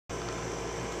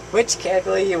Which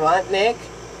category you want, Nick?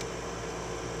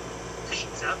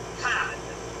 Pizza Pad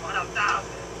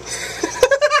 1000.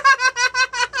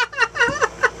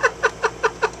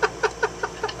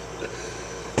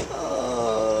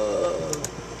 Oh,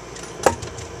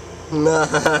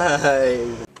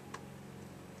 nice.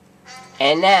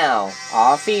 And now,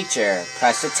 our feature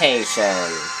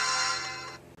presentation.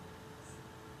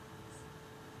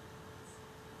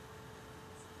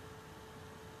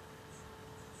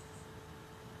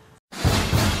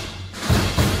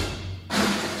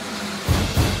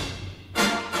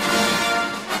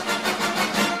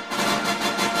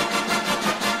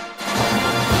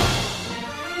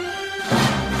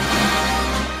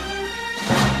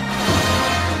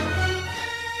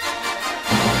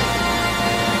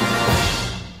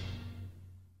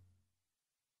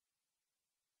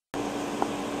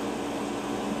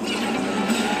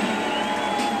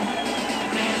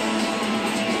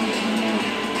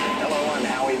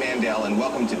 And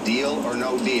welcome to Deal or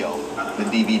No Deal, the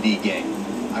DVD game.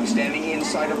 I'm standing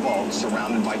inside a vault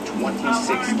surrounded by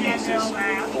 26 cases,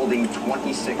 holding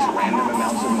 26 random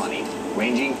amounts of money,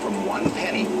 ranging from 1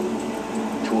 penny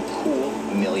to a cool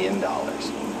 $1 million.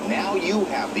 Now you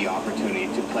have the opportunity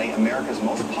to play America's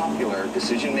most popular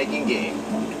decision-making game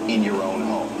in your own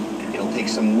home. It'll take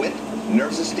some wit,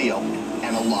 nerves of steel,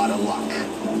 and a lot of luck.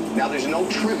 Now, there's no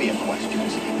trivia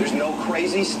questions. There's no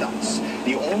crazy stunts.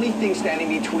 The only thing standing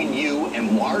between you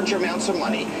and large amounts of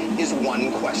money is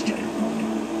one question.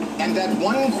 And that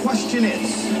one question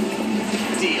is,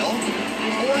 deal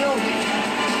or no deal?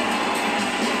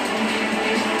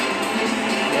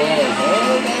 And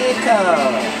here they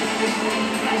come.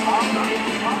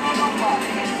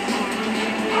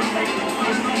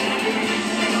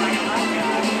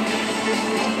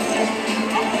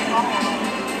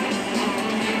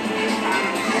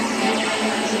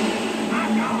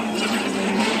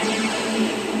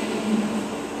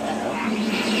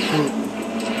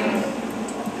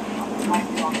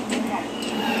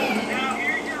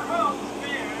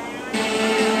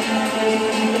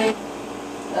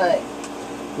 Alright,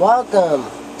 welcome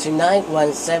to night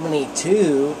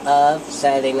 172 of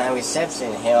Saturday Night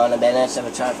Reception here on the BNS of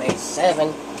a Chart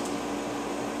 87.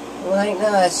 Right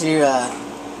now, as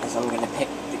I'm gonna pick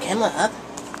the camera up,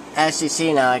 as you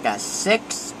see now, I got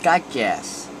 6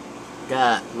 guests.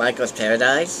 Got Michael's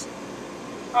Paradise.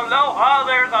 Aloha,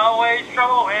 there's always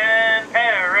trouble in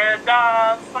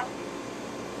paradise.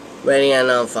 Ready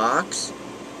Unknown Fox.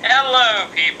 Hello,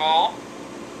 people.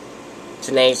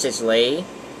 Tenacious Lee.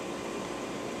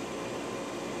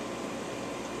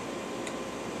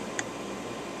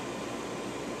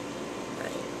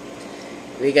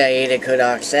 We got Ada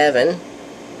Kodak 7.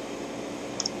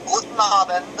 Guten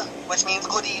Abend, which means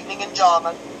good evening in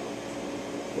German.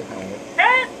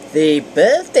 The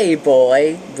birthday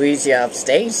boy, Breezy Up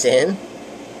Station.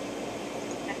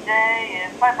 Today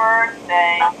is my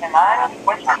birthday, and I'm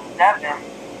 27.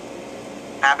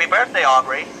 Happy birthday,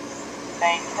 Aubrey.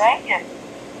 Thank you.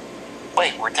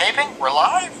 Wait, we're taping? We're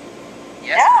live?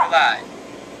 Yes, Yeah. we're live.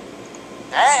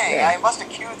 Dang, Yeah. I must have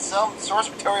queued some source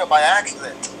material by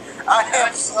accident. I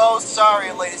am so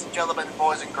sorry, ladies and gentlemen,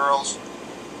 boys and girls.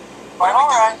 What are we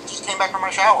doing? Alright. Just came back from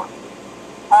my shower.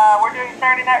 We're doing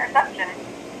Saturday Night Reception.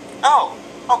 Oh,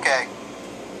 okay.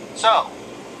 So,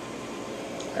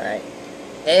 Alright.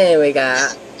 And we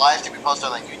got... live to be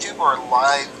posted on YouTube or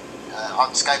live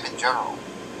on Skype in general?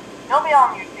 It'll be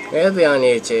on YouTube. It'll be on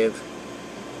YouTube.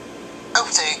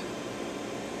 Oopsie.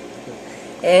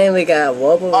 And we got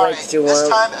Robo Alright, Race this 1.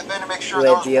 time I'm going to make sure with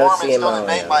those the Mormons OCM don't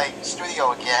invade audio. my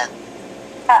studio again.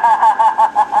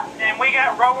 And we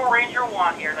got Robo Ranger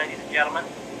 1 here, ladies and gentlemen.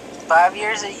 5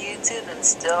 years of YouTube and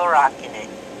still rocking it.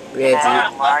 We had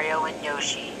Now Mario and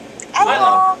Yoshi.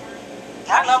 Hello.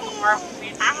 I love the Robo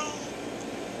Hi.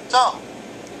 So,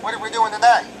 what are we doing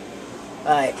today?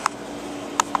 Alright.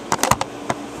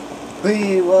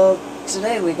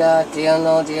 Today we got the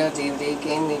Unknown Deal DVD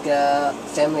game. We got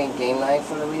Family Game Night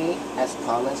for the Wii, as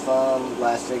promised from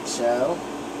last week's show,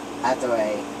 after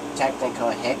a technical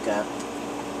hiccup.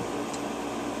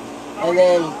 And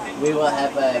then we will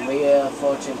have a Wheel of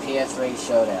Fortune PS3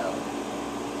 showdown.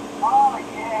 Oh,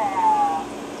 yeah.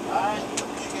 Alright,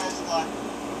 what you guys like?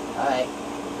 Alright.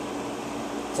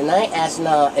 Tonight,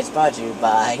 Astronaut is brought to you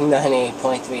by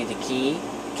 98.3 The Key,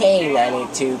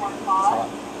 K92.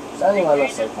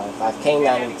 7106.5,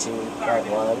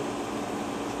 K92.1,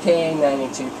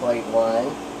 K92.1.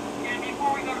 And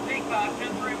before we go to Big Box,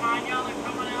 just to remind y'all, they're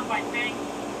coming up, I think,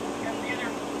 in either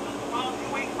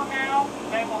 2 weeks from now,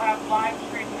 they will have live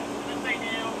streaming. As soon as they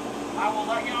do, I will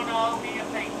let you know via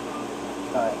Facebook.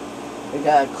 Alright. We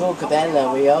got Cool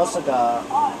Cabana. We also got...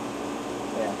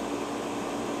 Yeah.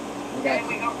 And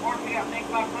we got, of course, we got Big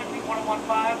Buck Country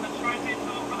 1015, the Tri-State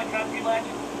Tour for the Country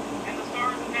Legend. And the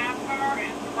stars of NASCAR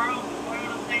is the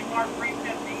Toyota State Park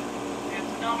 350 in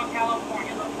Sonoma,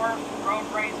 California, the first road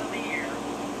race of the year.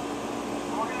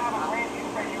 We're going to have a brand new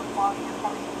radio sponsor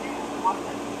coming soon, one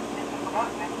that's in the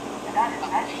production, and that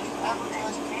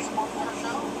is Cable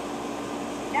Show.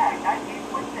 Yeah,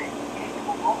 1926,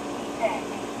 Cable OTA,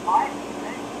 live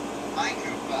music. My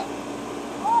Koopa.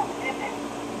 Oh, goodness.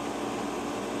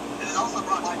 It is also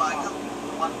brought to you by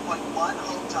 1.1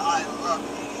 Home to I Love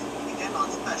Vegas. Weekend on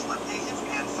special occasions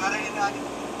and Saturday night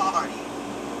party.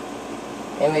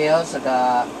 And we also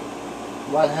got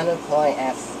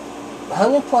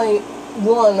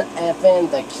 100.1 FM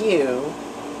The Q.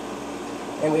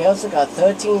 And we also got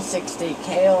 1360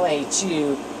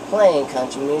 KOHU playing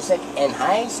country music and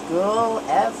high school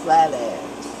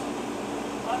athletics.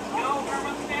 Let's go,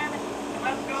 Herman Stanley.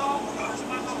 Let's go.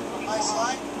 My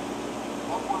side,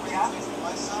 what we're reacting to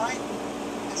my side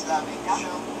is that making a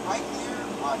show right here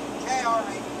on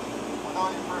KRA with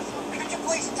all your personal. Could you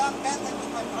please stop meddling with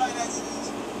my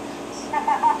finances? And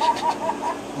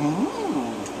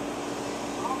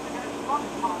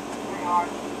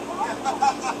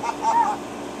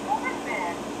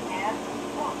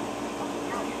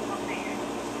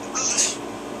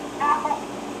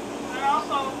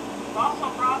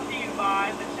also brought to you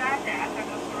by the Jackass and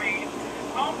the Stream,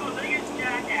 home to the biggest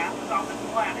jackasses on this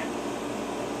planet.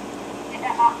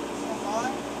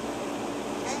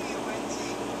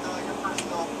 Your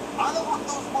personal. I don't want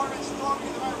those Mormons throwing me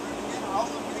in my room again, or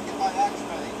else I'm going to get my axe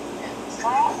ready.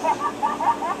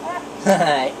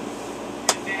 Alright.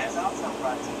 It's also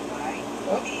brought to you by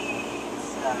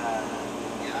pizza.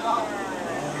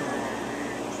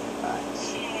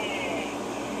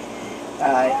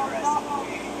 Alright.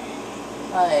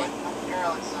 Alright.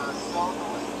 Carol, it's so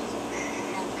delicious.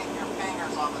 You can take your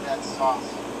fingers off of that sauce.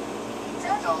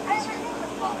 It's all this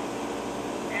good product.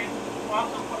 And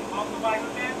also by who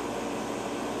did?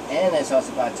 And it's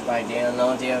also brought to you by Deal or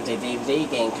No Deal, the DVD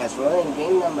game, because we're in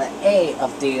game number 8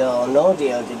 of Deal or No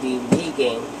Deal, the DVD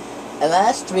game. And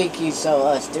last week you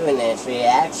saw us doing this. We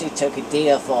actually took a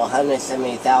deal for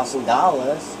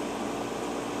 $170,000.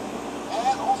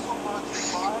 And also brought to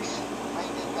you by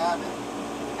Raymond Babbitt,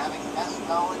 having best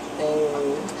knowledge of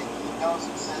everything he knows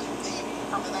and says TV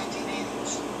from the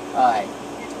 1980s. Alright.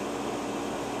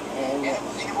 And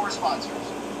any more sponsors?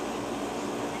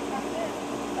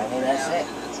 I think that's it.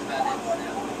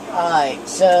 Alright,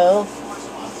 so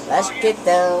let's get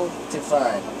down to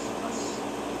fun.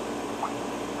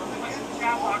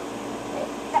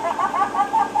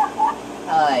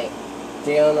 Alright,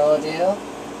 Deal or No Deal,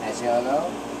 as you all know.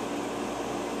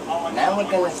 Now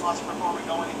we're gonna. Before we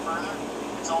go any further,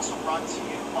 it's also brought to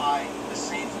you by the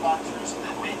same sponsors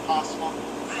that made possible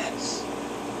this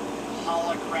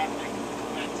holographic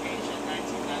Fantasia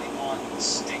 1991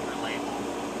 sticker label.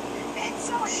 It's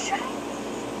so shiny.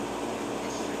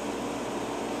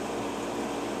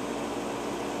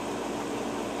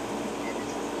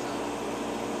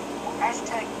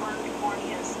 Hashtag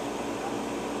Bergcornius.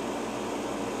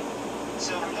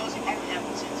 So for those of you who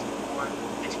haven't seen this before,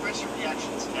 express your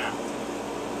reactions now.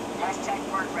 Hashtag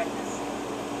Berg Redness.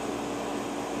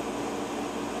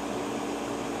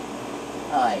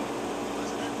 Alright,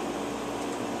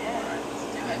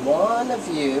 one of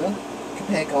you can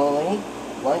pick only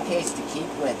one case to keep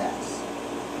with us.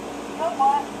 You know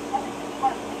what? I think this is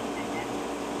what it is.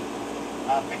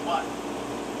 Pick one.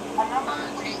 A number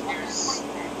of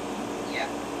Yeah.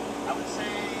 I would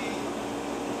say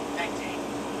 19.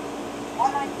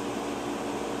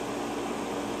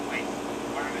 119. Wait,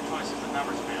 what are the choices? The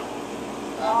numbers available?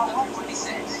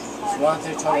 26. It's 1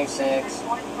 through 26.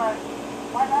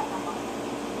 Why not number?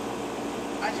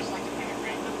 I just like to pick a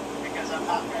random because I'm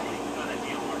not really good at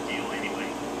deal or deal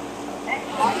anyway.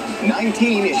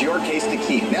 19 is your case to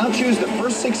keep. Now choose the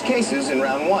first 6 cases in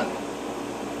round 1. I'm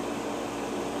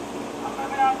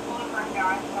moving on to delivering,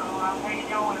 guys, so how you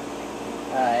doing?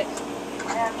 Alright.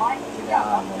 And Mike,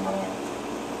 Yeah, man.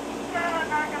 I'm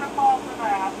not gonna fall for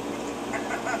that.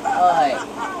 Alright.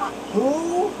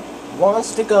 Who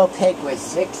wants to go pick with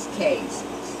 6 cases?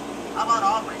 How about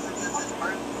Aubrey, since it's his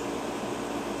birthday?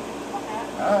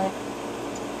 Alright.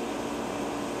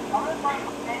 I'm gonna start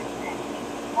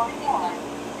with 21.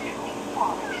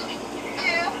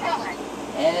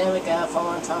 And we got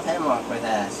Fallen Top and Mark with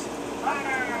us.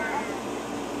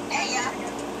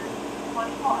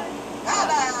 21.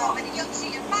 Hello, and you'll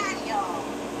see your Mario.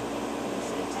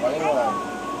 21.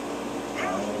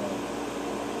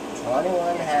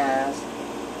 21 has.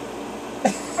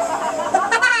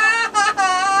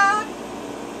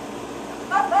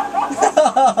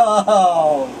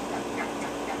 Oh!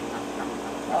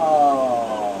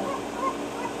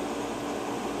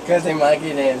 Because the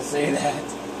monkey didn't see that.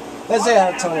 Let's see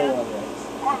how 21 is.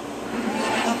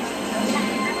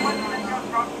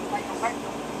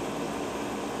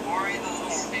 Maury the Little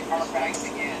Snicker strikes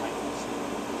again.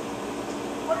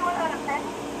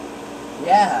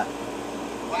 Yeah.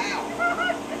 Wow.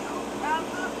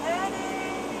 The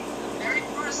very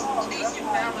first case you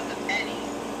found was a penny.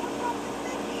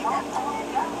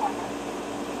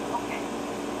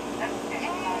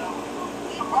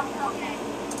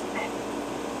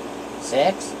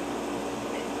 Six?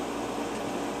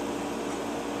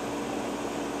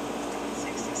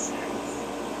 66.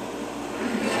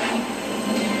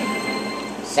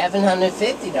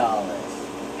 $750.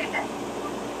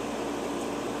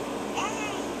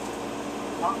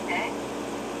 Okay.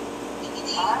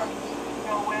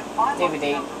 DVD.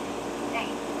 Okay.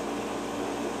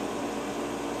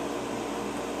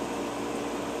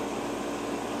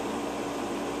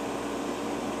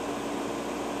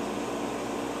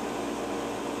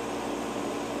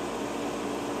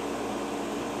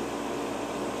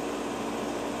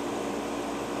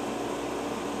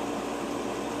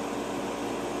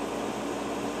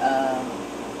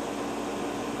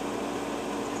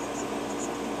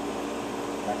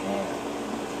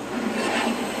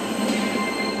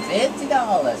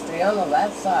 $50. Three on the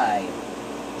left side.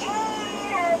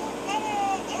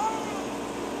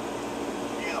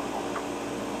 Beautiful.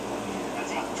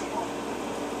 That's it.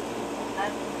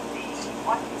 Let's see.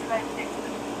 What should I pick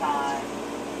this time?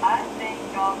 I think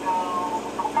I'll go.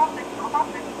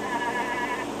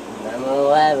 Number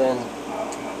 11.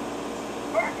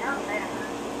 Where's your letter?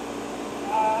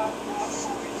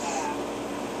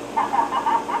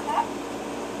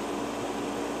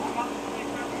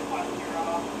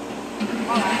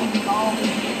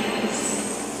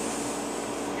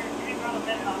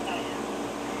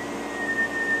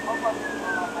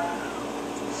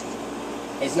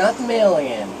 It's not the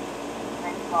million.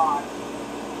 Thank God.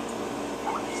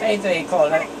 Say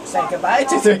 3/4. Say goodbye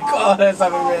to 3/4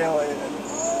 of a million.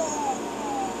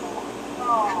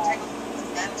 Oh.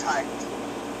 And tight.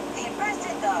 The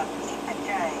person dog, keep it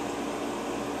going.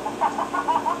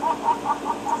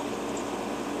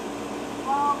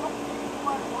 Well, let's see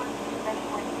what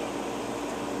anyone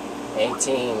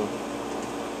 18.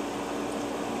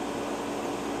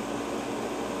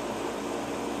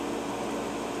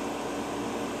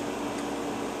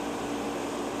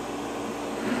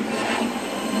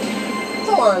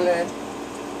 $400.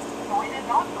 So we did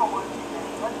not go with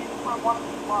you. Let's get for one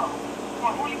tomorrow.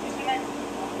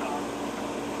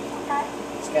 Okay.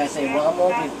 It's gotta say one more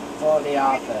before the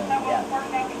offer. Yeah.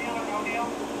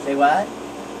 Say what?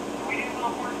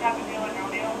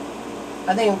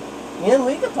 I think,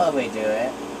 we could probably do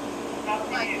it.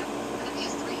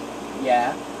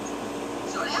 Yeah.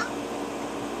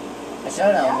 A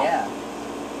showdown, yeah.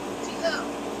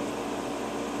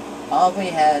 Aubrey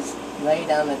has laid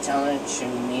down the challenge to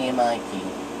me and Mikey.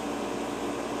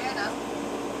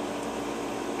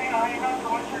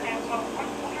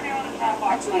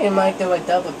 Actually, we might do a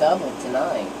double-double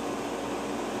tonight.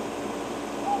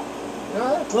 You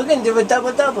know what? We're gonna do a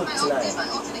double-double tonight.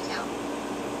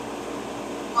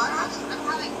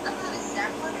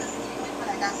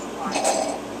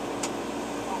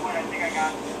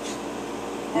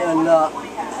 You're not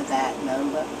at that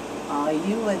number. Are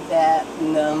you at that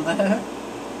number?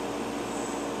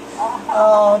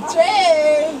 Oh,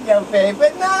 Jay, your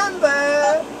favorite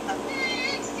number.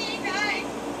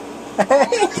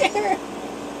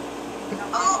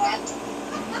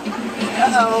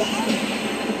 Uh-oh.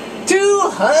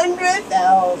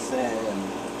 200,000.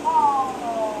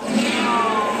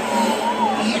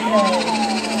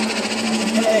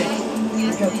 Okay.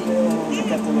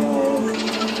 Look at the million.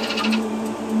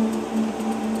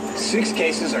 6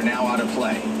 cases are now out of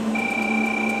play.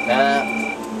 Nah.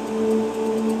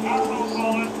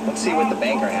 Let's see what the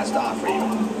banker has to offer you.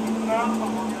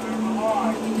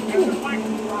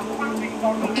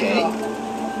 Okay.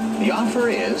 The offer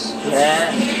is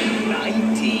Nah.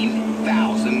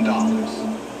 $19,000.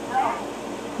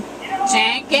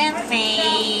 Chicken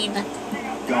feed.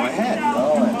 Go ahead.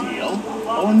 Going. Deal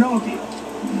or no deal?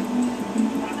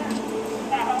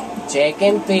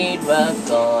 Chicken feed, we're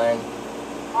going.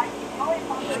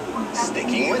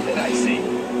 Sticking with it, I see.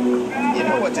 You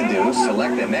know what to do.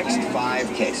 Select the next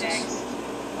 5 cases.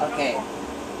 Okay.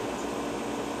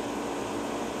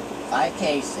 5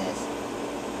 cases.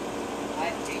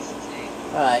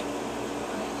 Alright.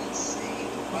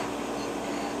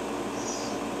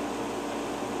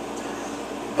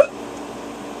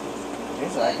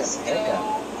 Here's like a hiccup.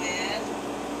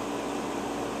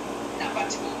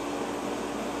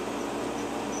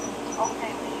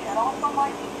 Okay, Lee, and also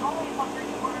Mikey, only if I'm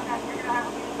 3/4 gonna have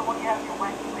to use the one you have in your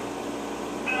wet sleep.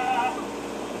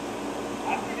 I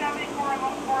forget how many Corey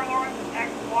Lawrence's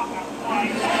ex-walk I'm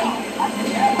flying.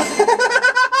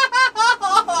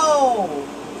 Oh!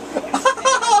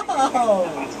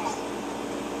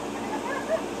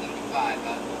 75,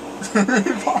 huh?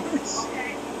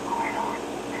 Okay.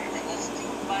 Let's do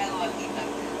biology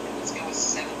number. Let's go with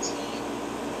 17.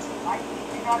 I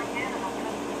think you got again, and I'm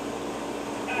gonna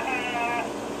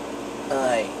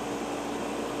Aye.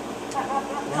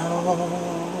 No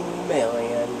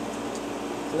million.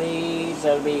 Please,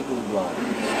 that'll be a good one.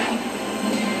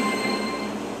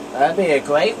 That'd be a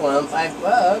great one, $5.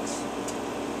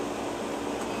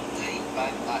 Okay,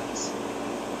 $5.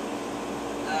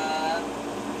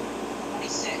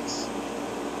 26.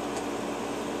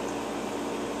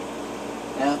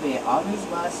 That'll be Aubrey's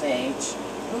last age.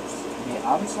 Oops. It'll be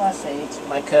Aubrey's last age,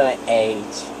 my current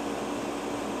age.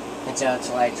 Until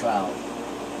July 12th.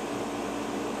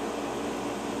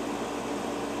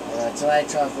 July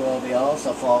 12th will be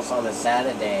also falls on a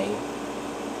Saturday.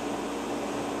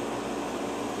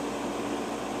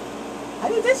 I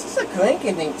mean, this is a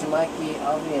coincidence to Mikey,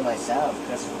 Aubrey, and myself,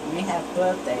 because we have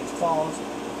birthdays falls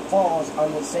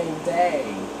on the same day.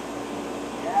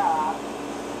 Yeah.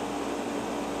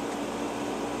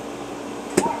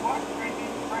 What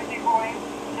crazy boy?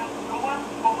 Just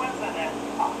coincidence.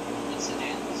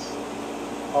 Incidents.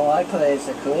 Oh, I put it as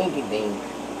a coincidence.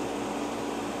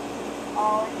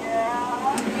 Oh,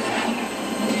 yeah.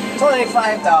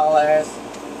 $25.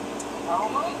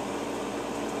 Over.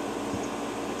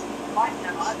 Mike,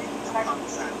 And I think it's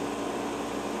 100%.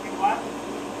 You what?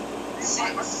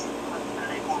 6.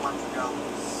 4 months ago.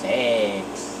 6.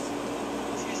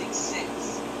 Choosing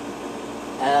 6.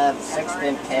 6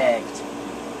 been picked.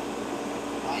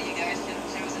 Oh, you guys should have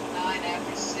chosen 9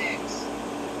 after 6.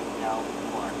 No,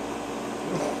 4.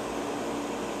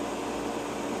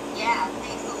 Yeah,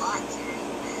 thanks a lot, Jerry.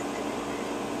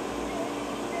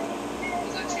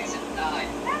 Because I'm choosing 9.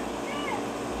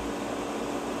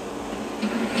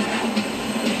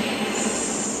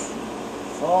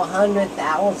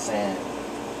 $400,000.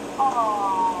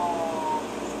 oh.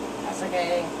 That's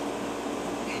okay.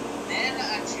 And then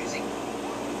I'm choosing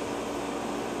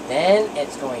Then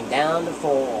it's going down to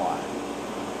 4.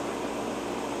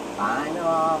 Final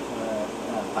offer.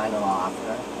 Final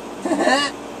offer.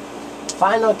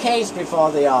 Final case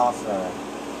before the offer.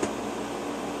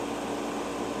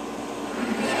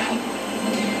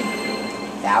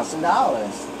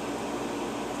 $1,000.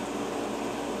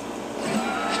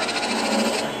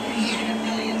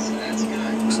 million, so that's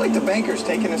good. Looks like the banker's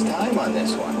taking his time on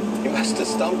this one. He must have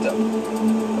stumped him.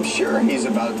 I'm sure he's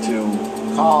about to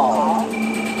Call.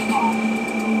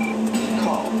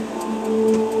 call.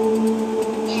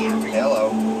 Hello.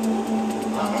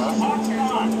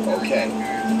 Uh-huh. Okay.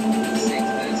 6,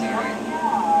 but it's alright.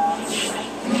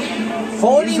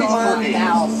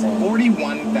 $41,000.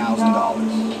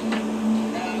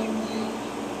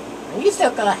 $41,000. You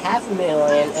still got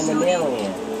 $500,000 and $1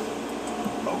 million.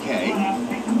 Okay.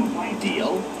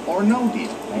 Deal or no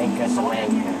deal? Banker's a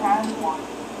banker.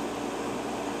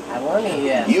 I wonder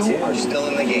yes You too. are still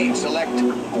in the game. Select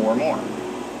 4 more.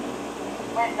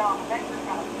 Wait, no, the baker's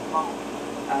got to be low.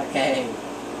 Okay.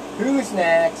 Who's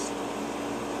next?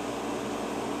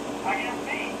 I guess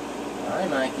me. Hi,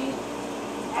 Mikey.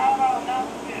 How about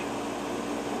number 2?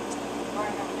 We're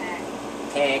going to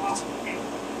Picked.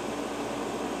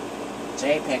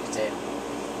 Jay picked it.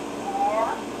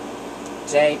 4.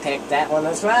 Jay picked that one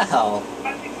as well.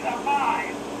 But you got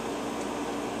 5.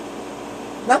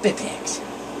 Not be picked.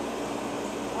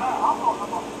 I'll go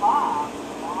number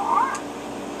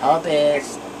 5. Up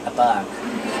is a buck.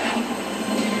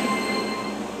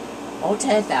 Oh,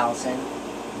 10,000.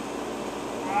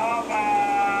 How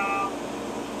about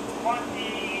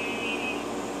 23?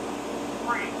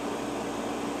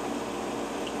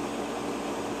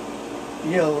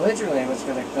 You originally was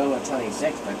going to go with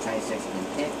 26, but 26 been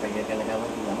picked, but you're going to go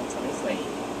with number 23.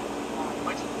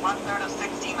 Which is 1/3 of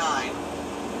 69.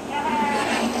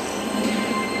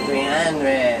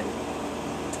 300.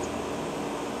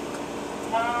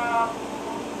 How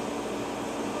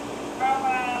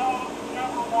about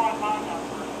number 1, my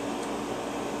number?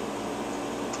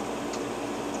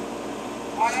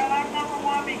 Why do I like number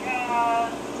 1?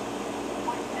 Because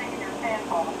Quit taking your pants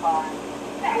all the time.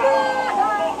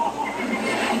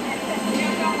 you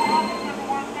know number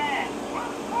 1 then.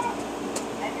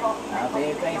 And you'll I'll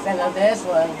be a big fan of this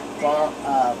one. For,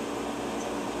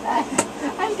 I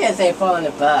was going to say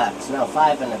 $400. No,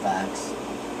 $500.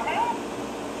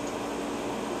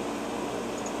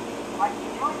 like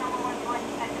you know, number 1, you like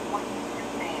to take it when you use your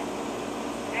pants.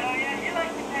 Yeah, you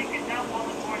like to take a dump on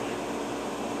the toilet.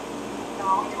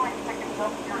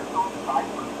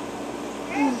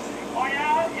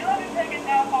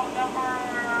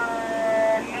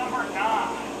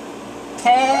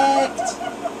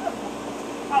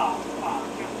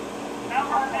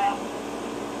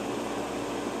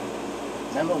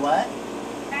 Number what?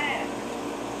 10.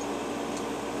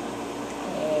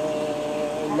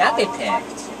 Not be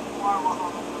picked.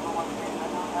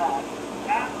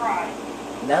 That's right.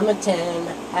 Number 10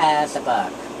 has a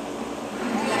buck.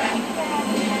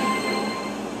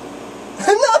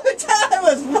 Number 10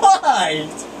 was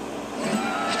right!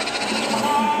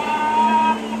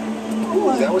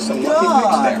 Ooh, that was some lucky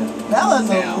picks there. That was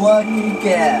a Now, lucky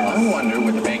guess. I wonder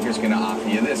what the banker's going to offer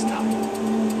you this time.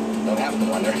 Don't have to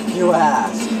wonder. You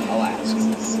asked. I'll ask.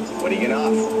 What are you going to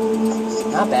offer?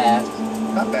 Not bad.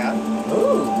 Not bad.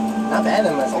 Ooh, not bad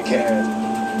unless Okay.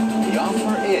 The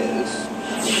offer is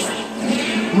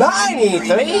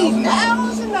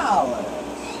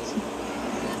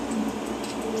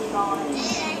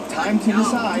 $93,000. time to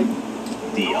decide.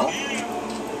 Deal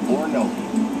or no deal?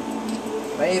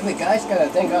 But if the guy's gonna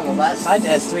think on the left side,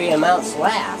 there's three amounts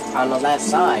left on the left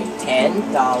side.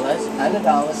 $10,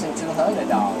 $100, and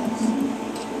 $200.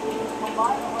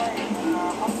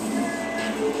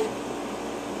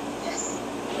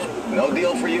 No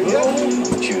deal for you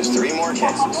two? Choose 3 more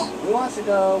cases. Who wants to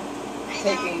go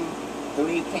taking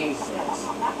 3 cases?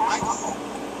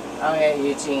 Okay,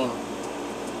 Eugene.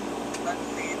 Let's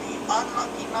see, the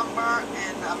unlucky number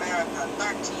in America,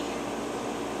 13.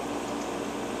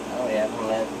 Oh yeah,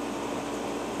 man.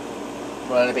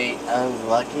 Want to be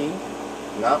unlucky?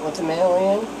 Not with the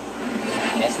million?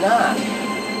 It's not.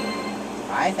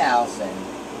 5,000.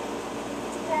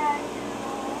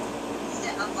 Is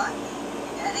it unlucky?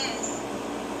 That is.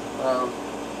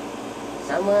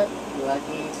 Somewhat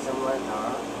lucky, somewhat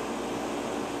not.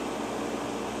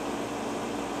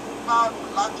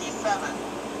 Lucky 7.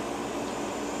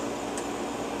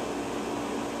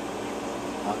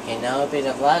 Okay, now a bit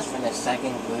of luck from the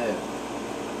second group.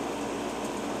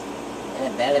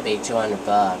 And it better be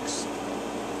 $200.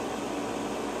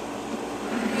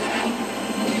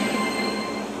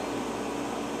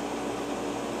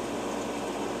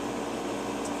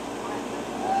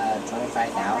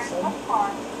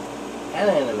 $25,000? Kind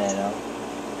of in the middle.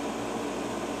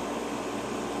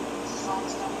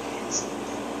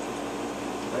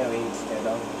 Maybe instead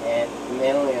of $1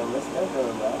 million, we're still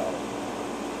doing well.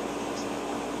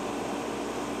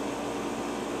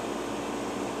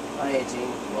 Alright,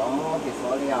 Gene, one more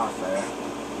before the offer.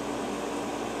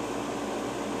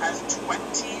 Has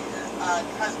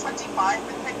 25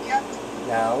 been picked yet?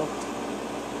 No.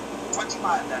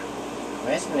 25 then.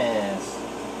 Christmas.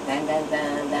 Dun dun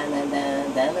dun dun dun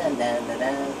dun dun dun dun dun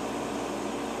dun.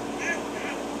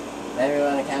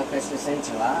 Everyone to count Christmas in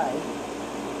July.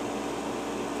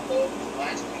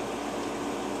 Last week.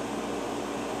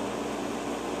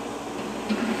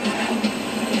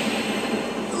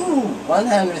 Ooh,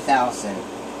 100,000.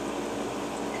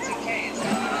 It's okay.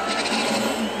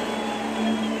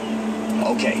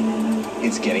 Okay,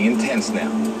 it's getting intense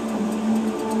now.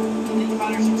 The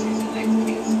cutters are choosing next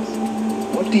cases.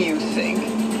 What do you think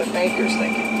the banker's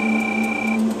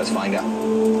thinking? Let's find out.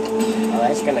 Oh,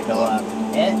 it's gonna go up.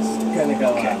 It's gonna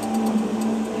go Okay. up.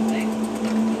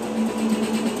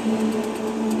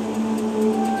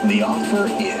 The offer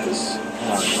is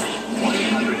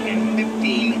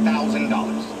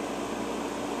 $115,000.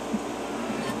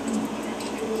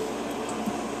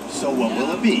 So what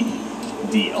will it be?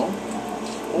 Deal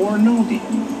or no deal?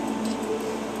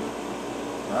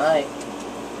 Alright.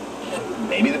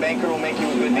 Maybe the banker will make you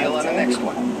a good deal on the next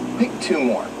one. Pick 2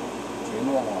 more. 2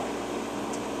 more.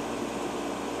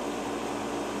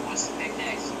 What's the pick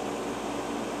next?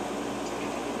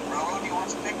 Rolo, do you want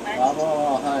to pick next? Bubble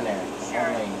or Hunter?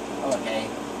 Sure. Okay.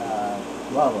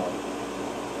 Bubble.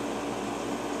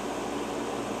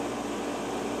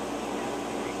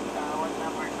 What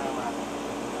numbers are left?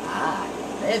 Ah,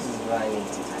 this is what I need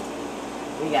to type.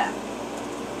 We got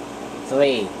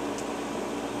 3,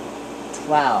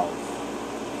 12,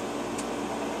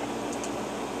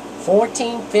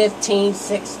 14, 15,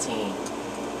 16.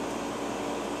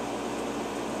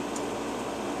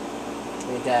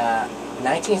 We got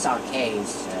 19's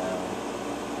arcades, so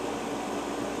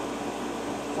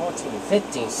 14,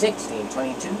 15, 16,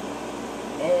 22,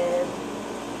 and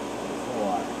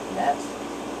 4.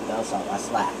 Those are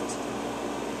what's left.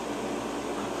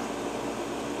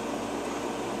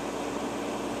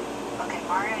 Okay,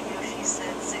 Mario Yoshi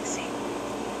said 16.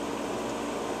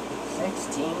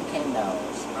 16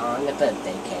 candles on the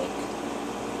birthday cake.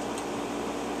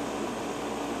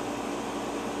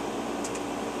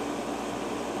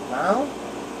 Well,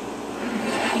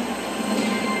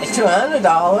 it's $200.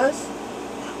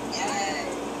 Yay!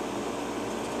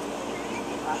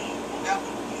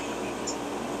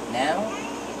 Now,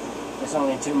 there's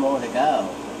only 2 more to go.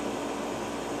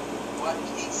 What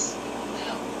piece?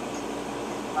 Now.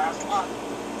 Last one.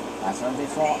 Last one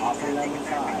before, offer number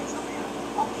 5.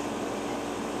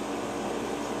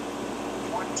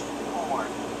 24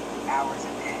 hours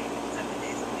a day, 7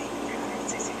 days a week,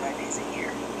 365 days a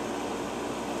year.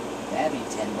 That'd be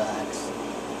 $10.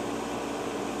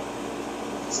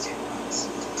 It's $10.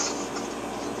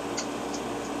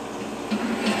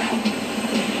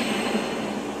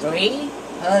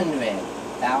 $300,000.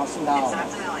 It's not the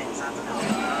million, it's not the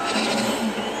million.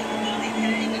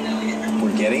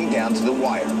 We're getting down to the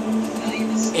wire.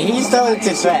 He's starting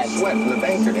to sweat. Sweat from the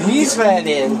banker down He's here.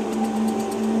 sweating.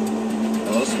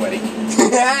 Hello, Sweaty.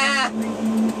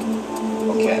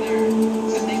 Okay.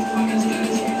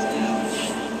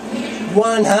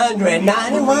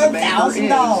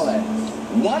 $191,000.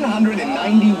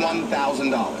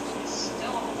 $191,000.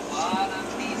 Still a lot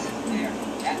of pieces there.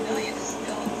 That million is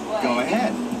still in play. Go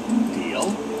ahead.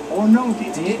 Deal or no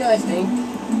deal? Do you guys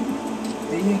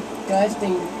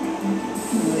think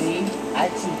Lee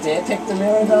actually did pick the $1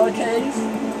 million case?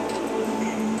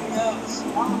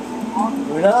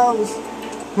 Who knows?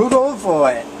 We're going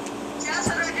for it.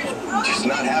 Just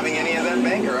not having any of that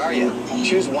banker, are you?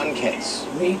 Choose one case.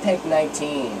 Lee picked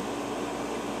 19.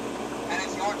 And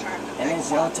it's your turn to And pick it's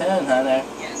your one. turn, Hunter.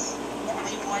 Yes.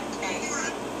 Only one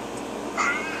case.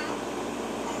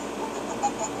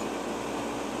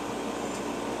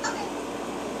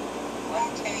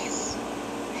 One case.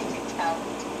 Make it count.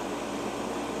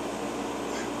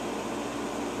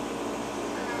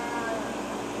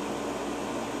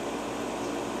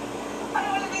 I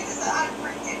don't want to make this an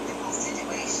unpredictable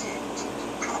situation.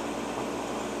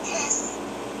 Yes.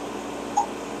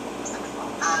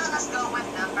 Let's go with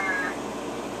number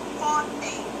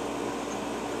 14.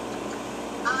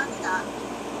 On the dot.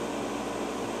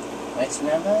 Which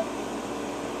number?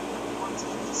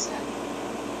 14, he said.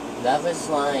 Lover's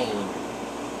Lane.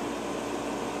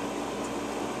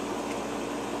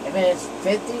 If it's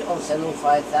 50 or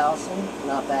 75,000,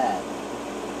 not bad.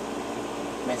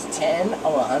 If it's 10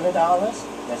 or $100,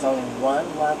 there's only one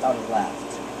left on the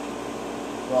left.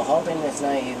 We're hoping it's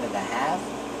not either the half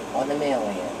or the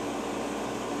million.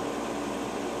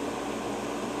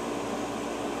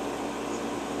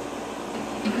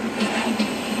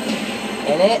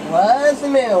 And it was the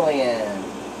million.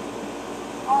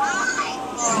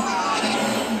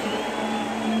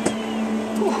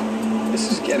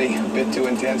 This is getting a bit too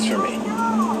intense for me. I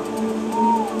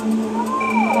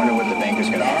wonder what the banker's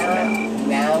going to offer now.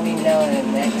 Now we know the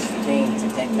next thing to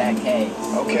take that case.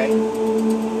 Okay.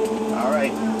 All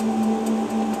right.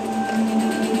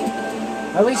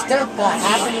 But we still got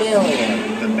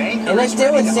 $500,000. The banker And it's is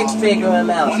still a ready to six-figure offer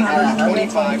amount at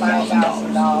 $125,000.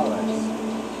 $125,000.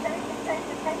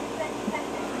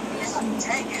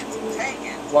 Take it. Take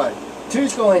it. 1.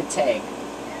 2's going to take.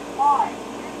 Why?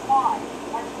 Why?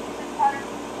 When the pattern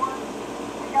works,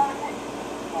 we gotta take it.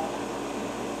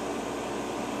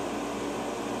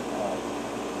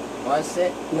 One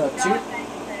sit. No, 2. Gotta take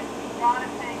it, man. Gotta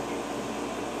take it.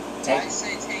 I Take.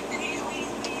 say take the deal.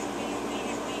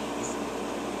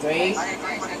 3. I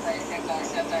agree. I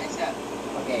accept.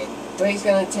 Okay. 3's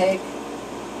going to take.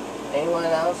 Anyone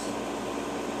else?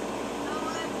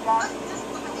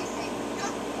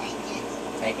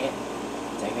 Take it.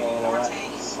 Take it, you know what?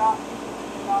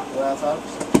 Well,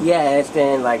 folks? Yeah, it's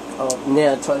been like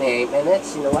near 28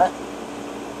 minutes. You know what?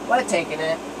 We're taking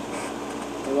it.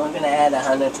 And we're gonna add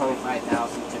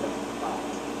 125,000 to the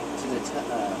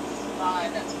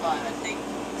Fine, that's fine. I think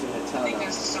total.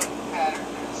 there's a certain pattern. I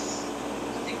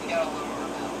think we got a lower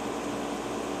amount.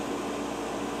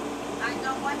 I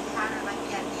know one pattern might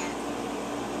be at the end.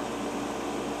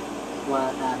 Well,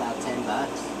 about $10.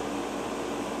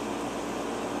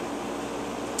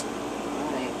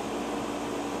 Alright.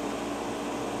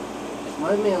 It's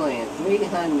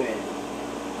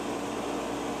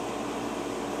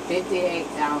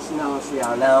 $1,358,000 we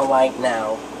are now right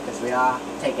now, because we are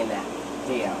taking that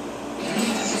deal.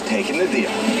 Taking the deal.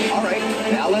 All right.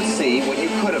 Now let's see what you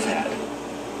could have had.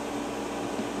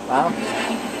 Well,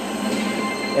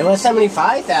 it was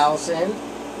 75,000.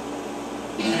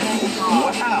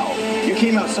 Wow. You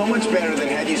came out so much better than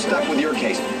had you stuck with your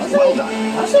case. Well done.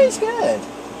 I'll say it's good.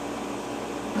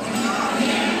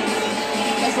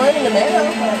 It's right in the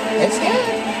middle, but it's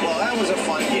good. Well, that was a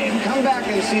fun game. Come back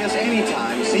and see us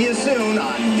anytime. See you soon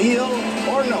on Deal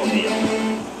or No Deal. I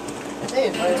think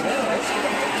it's right in the middle. It's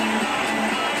good.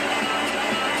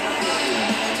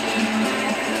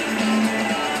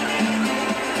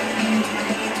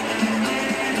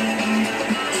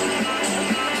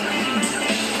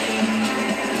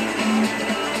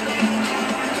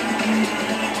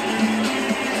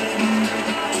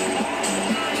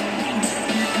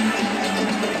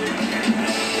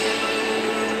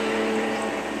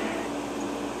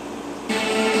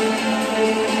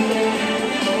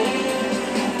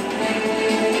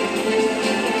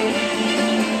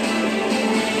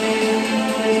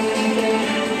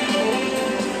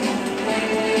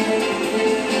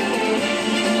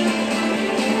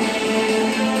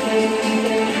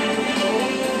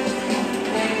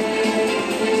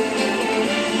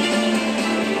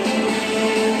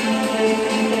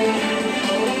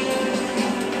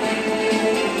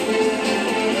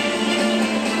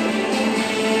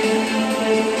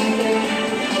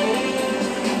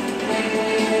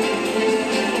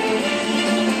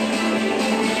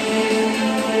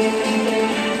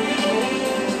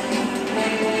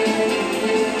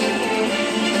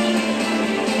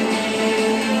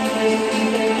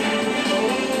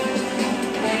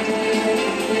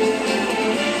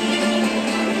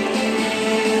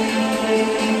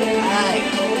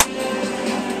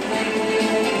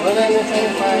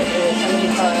 125 and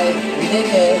 75. We did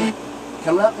good.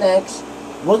 Coming up next,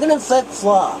 we're gonna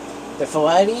flip-flop the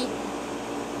variety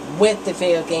with the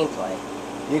video gameplay.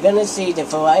 You're gonna see the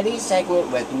variety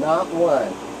segment with not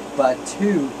one, but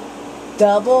two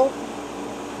double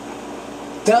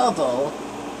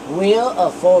Wheel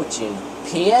of Fortune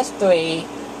PS3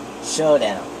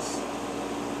 showdowns.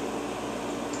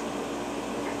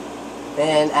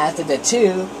 And after the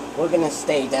two, we're gonna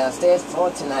stay downstairs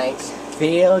for tonight's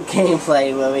video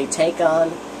gameplay where we take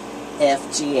on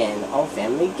FGN, or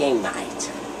Family Game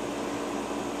Night.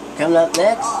 Coming up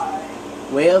next,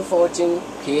 Wheel of Fortune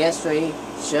PS3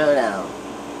 Showdown.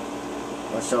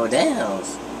 Or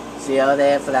Showdowns. See y'all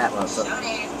there for that one.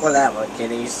 For that one,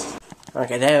 kiddies.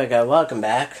 Okay, there we go. Welcome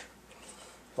back.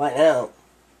 Right now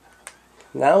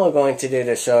we're going to do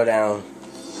the showdown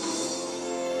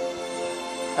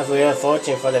of Wheel of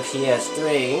Fortune for the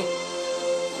PS3.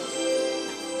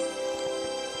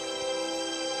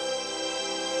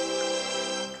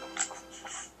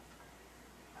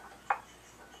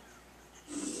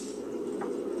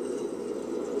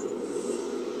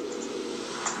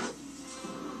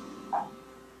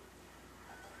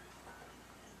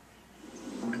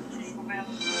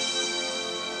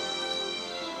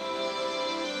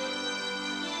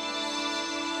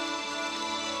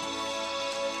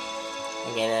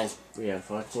 Again, that's Wheel of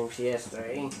Fortune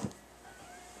PS3.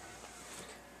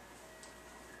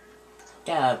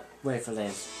 Gotta wait for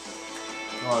this.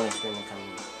 All is gonna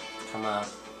come up.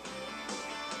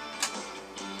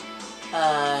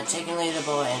 Checking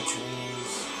leaderboard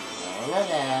entries. I know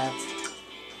that.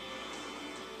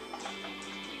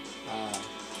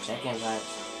 Check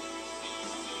invites.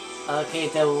 Okay,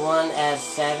 the one at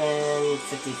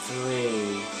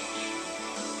 7:53.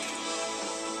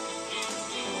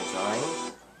 Join.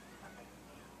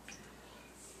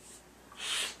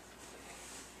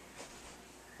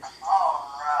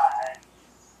 Alright.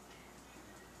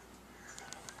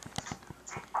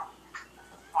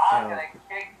 I'm gonna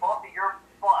kick both of your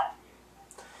butt.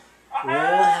 Will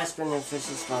has been an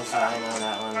official sponsor, I know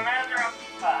that one. Commander of the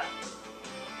butt.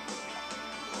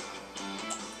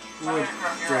 We do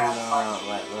not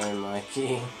let Ryan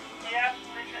Mikey. Yep,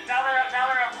 now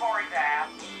they're on Corey's ass.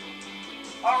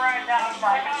 Alright, now I'm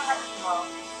ready.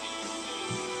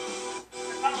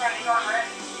 I'm ready, you're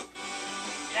ready.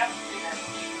 Yep, here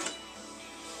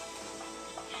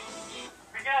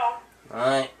we go.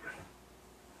 Alright.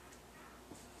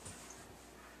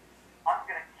 I'm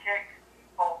gonna kick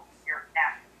both your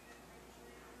ass.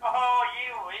 Oh,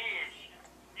 you wish.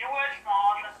 You wish,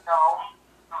 Mom.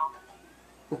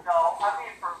 No, I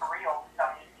mean for real.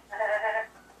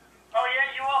 Oh yeah,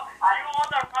 you want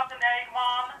the rotten egg,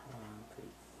 Mom?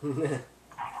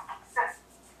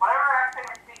 Whatever accent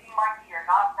you're speaking, Mikey, you're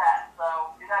not that.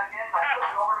 So do that again by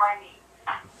putting over my knee.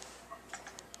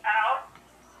 Out.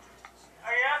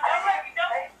 Oh yeah, don't let me.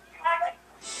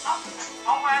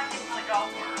 I'll ask you to go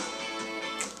for it.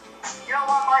 You know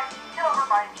what, Mike? Get over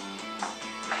my knee.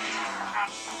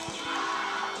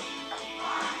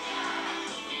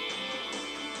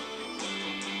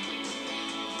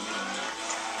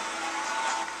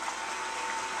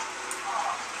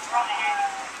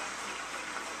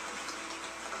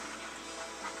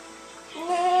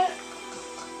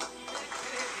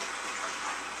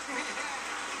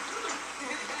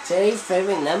 Jay's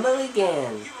favorite number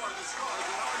again.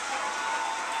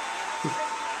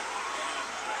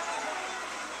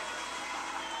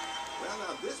 Well,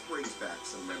 now this brings back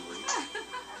some memories.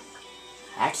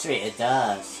 Actually, it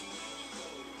does.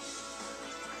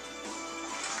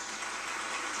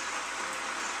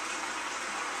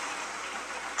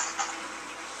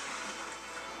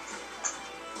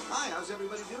 Hi, how's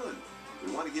everybody doing?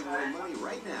 We want to give away money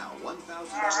right now. $1,000 Alright,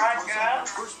 toss-up, guys. our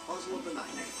first puzzle of the night.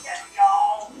 Yeah,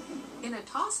 y'all. In a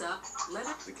toss-up, let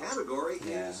it... The category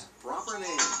is proper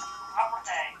name. Proper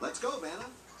name. Let's go, Vanna.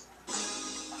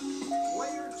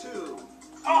 Player 2.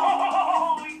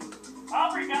 Oh,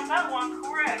 Aubrey got that one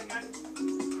correct.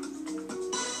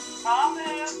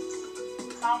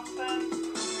 Thompson.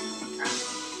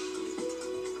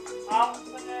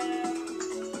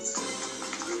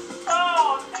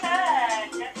 Oh,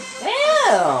 dang.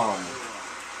 Damn!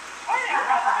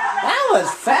 That was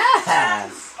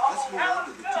fast! Let's move on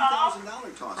to the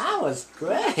 $2,000 toss-up. That was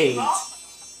great!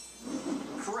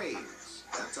 Craze.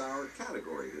 That's our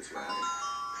category this round.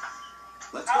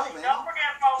 Let's go, Don't Vanna.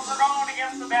 forget, folks, we're going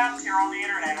against the best here on the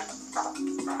internet.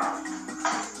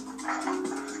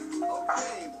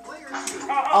 Okay, player 2.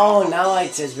 Oh, now I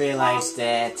just realized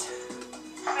that.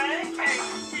 Thank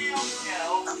you,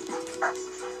 Joe.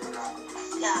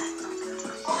 Yeah.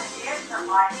 Oh, the answer,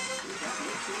 Mike.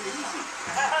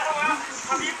 Well,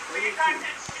 When you type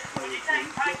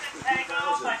in Tango,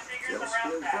 I figure the rest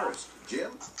out. First, Jim.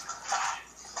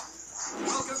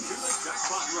 Welcome to the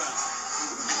jackpot round.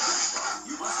 With the jackpot,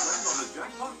 you must land on the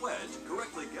jackpot wedge,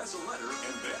 correctly guess a letter,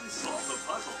 and then solve the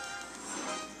puzzle.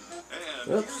 And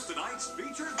here's tonight's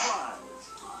featured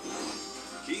prize.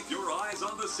 Keep your eyes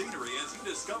on the scenery as you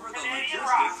discover the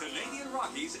majestic Canadian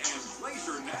Rockies and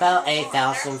Glacier National About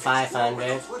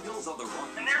 8,500. foothills of the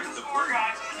Rockies. And there's the four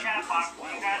guys in the chat box. You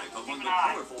guys Wildlife keep among an the eye.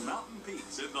 colorful mountain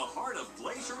peaks in the heart of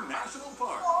Glacier National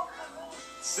Park.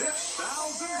 $6,000.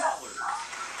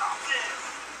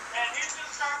 And he's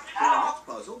just starting to For the go. next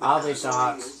puzzle, the I'll be category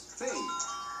shocked. is Thing.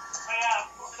 Yeah,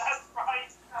 that's right.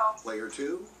 Player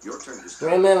 2, your turn to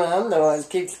start. Remember, I'm the one that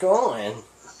keeps going.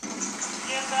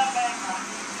 Get that back on.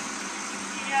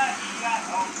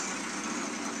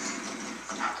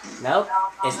 Nope,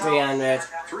 it's 300.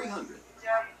 300.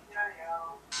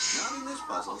 Not in this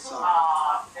puzzle, sorry.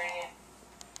 Aw, dang.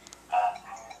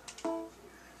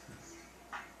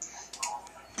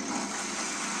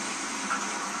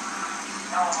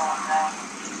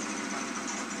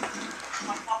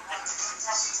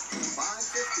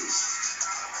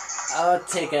 $550. I'll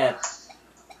take a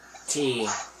T.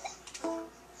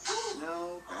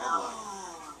 No, bad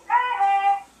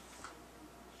luck.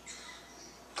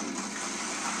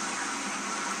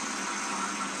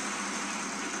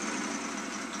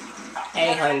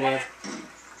 800.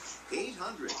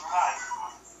 800.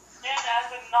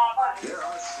 There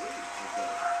are 3 of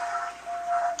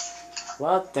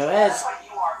Well, there is.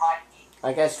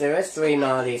 I guess there is 3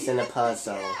 naughties in the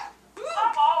puzzle. I'm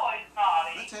always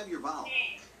naughty. Let's have your vowel.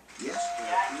 E. Yes, there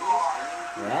is.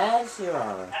 Yes, you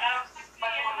are. And I'm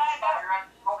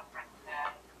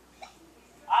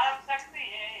sexy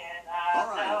and I All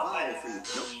right, a know vowel it. for you.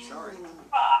 Nope, sorry.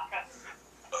 Fuck.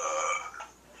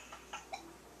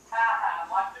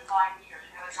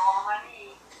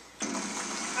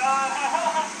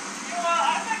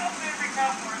 I think I'll say every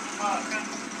cup worth the book.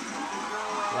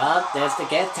 Well, there's the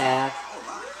get tag. Oh,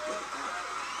 wow. Look at that.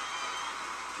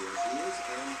 There is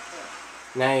an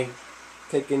F. Now you're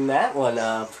picking that one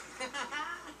up.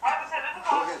 I would say this is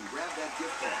Go all ahead and grab that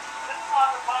gift bag.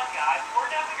 fun, guys. We're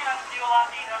definitely gonna have to do a lot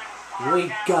of these other We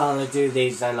gotta do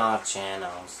these on our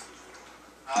channels.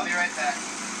 I'll be right back.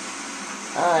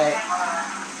 Alright.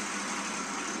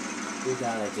 We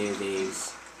gotta do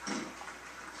these.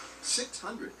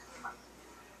 600.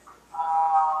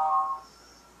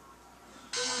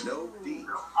 No D.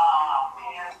 Oh,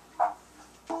 man.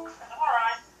 That's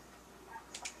alright.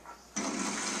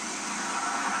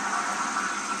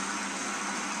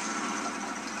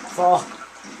 For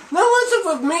no one's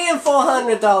with me and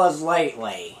 $400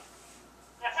 lately.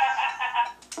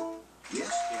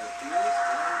 Yes, there is an F.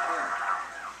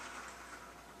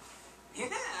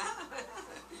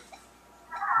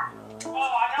 Oh,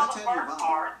 I know Let's the have your first vowel.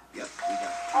 part. Yep, we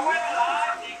got Oh, wait a minute. I'm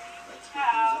Let's thinking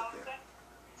get these up there.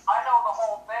 I know the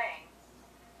whole thing.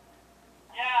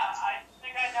 Yeah, I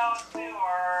think I know it too,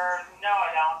 or no,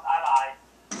 I don't. I lied.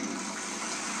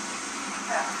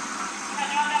 No.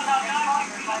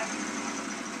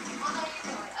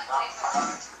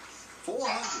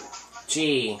 400.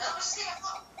 G.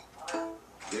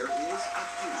 There is a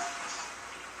Q.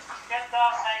 Get the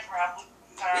bankrupt.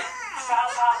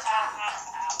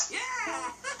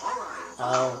 All right.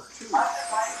 Oh. 2. The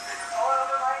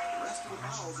rest of the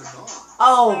vowels are gone.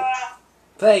 Oh!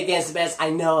 Play against the best. I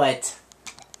know it.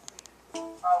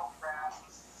 Oh, crap.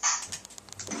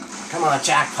 Come on,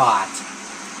 jackpot.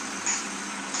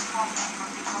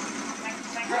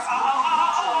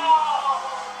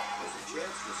 There's a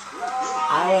chance to score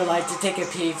good. I would like to take a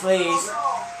pee, please.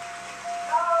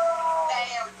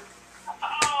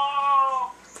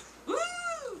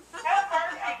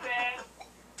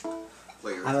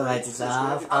 Players I would like ready to to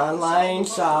start discard online the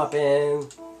button. shopping. Yep,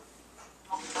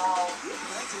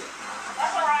 that's it.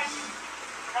 That's alright.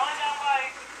 You're only down by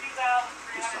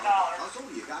 $2,300. Puzzle,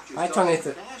 you got By yourself 23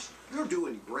 some cash. You're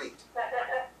doing great.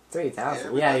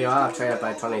 3,000. Yeah, you are traded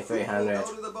by 2,300.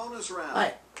 Go to the bonus round.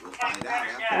 Alright, We'll find out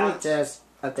let me afterwards. just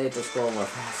update the score real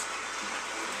fast.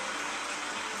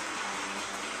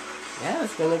 Yeah,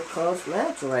 it's been a close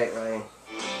match lately.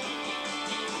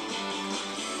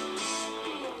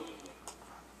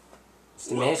 It's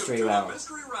the mystery Welcome to round. the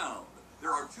mystery round. There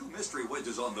are 2 mystery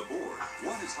wedges on the board.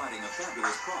 One is hiding a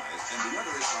fabulous prize, and the other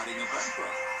is hiding a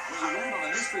bankrupt. When you land on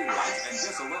a mystery wedge and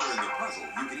guess a letter in the puzzle,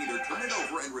 you can either turn it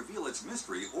over and reveal its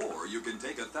mystery, or you can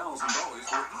take $1,000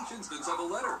 for each instance of a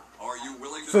letter. Are you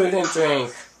willing to Food take and the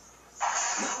drink. challenge?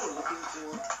 Now we're looking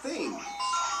for things.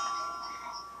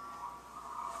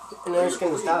 And who's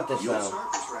gonna start this You'll round? start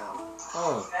this round.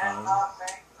 Oh,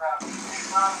 okay.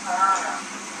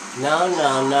 No,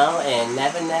 no, no, and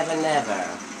never, never, never. All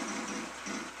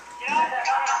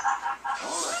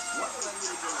right, what do I need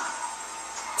to do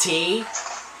now? T.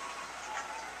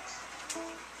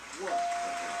 What?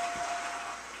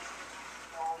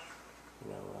 You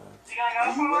know what?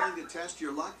 Are you willing to test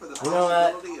your luck for the You know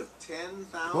what? possibility of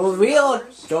 $10,000? Well, real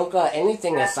don't got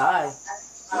anything aside.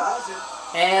 What is it?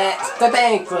 It's the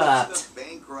bankrupt. The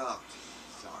bankrupt.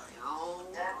 Sorry.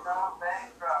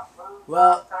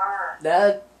 Well,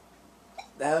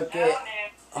 that'll get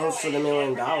close to $1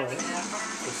 million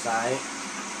aside.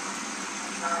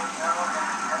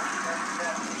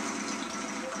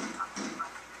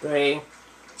 Three.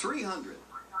 300.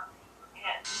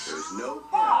 There's no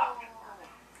hint.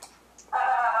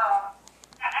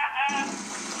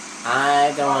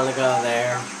 I don't want to go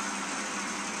there.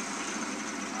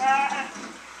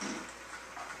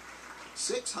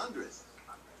 600.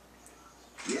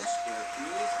 Yes, there is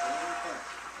an hint.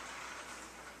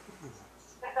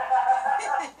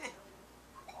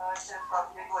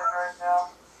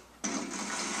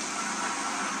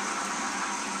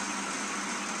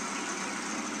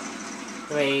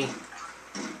 Three.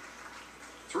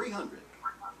 300.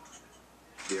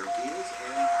 There is an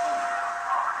hint.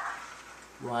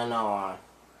 One R.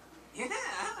 Yeah.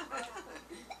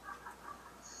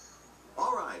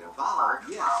 All right, a vowel,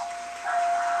 yes.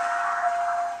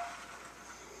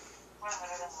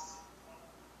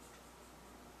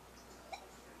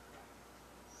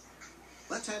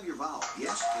 Let's have your vowel.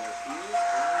 Yes, there is an hint.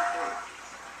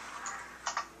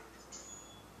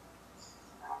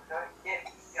 Get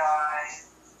me, guys.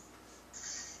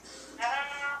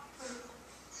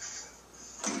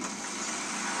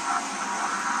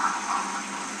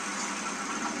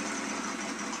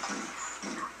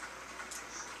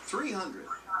 300.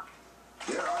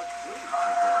 There are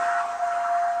 300.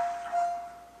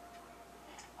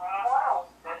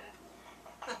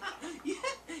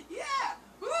 Yeah.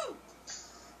 Woo.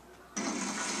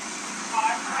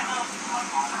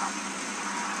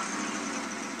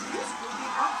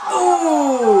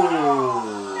 Ooh!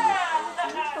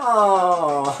 Oh!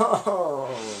 Oh.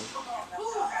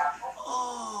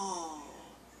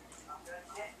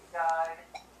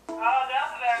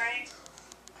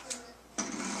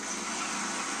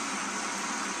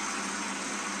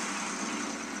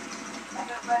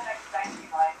 Thank you,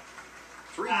 Mike.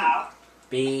 300.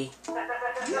 B.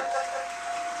 Yes.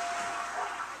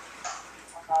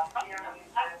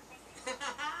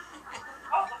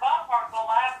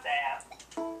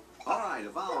 All right, a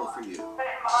vowel for you.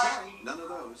 Sorry, none of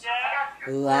those.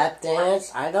 Lap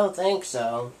dance? I don't think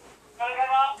so. I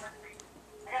got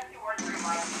 2 words for you,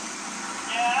 Mike.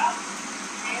 Yeah?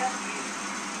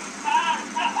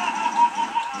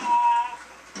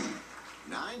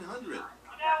 900.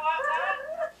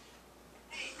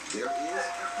 There is a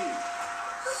P.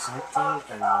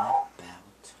 Something in that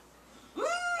belt.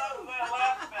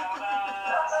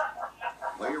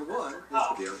 Player 1 is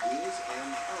there is an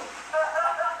O.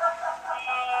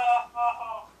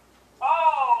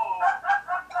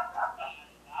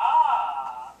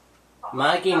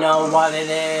 Mikey know what it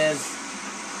is.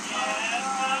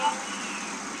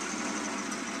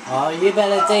 Oh, you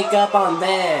better think up on this.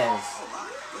 Oh, wow,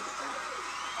 look at that.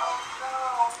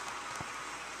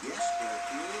 Yes, there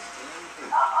is an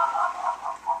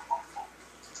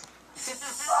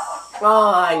O.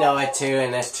 Oh, I know it too,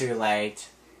 and it's too late.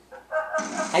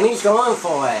 And he's going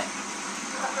for it.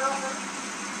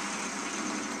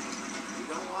 You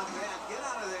don't want that. Get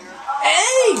out of there. And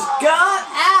he's got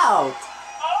out.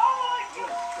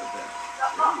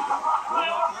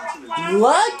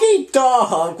 Lucky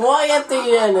dog. Why at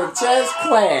the end it just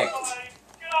clicked.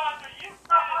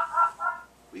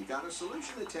 We've got a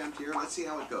solution attempt here. Let's see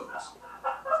how it goes.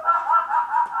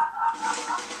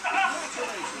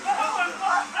 Congratulations.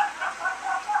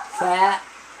 That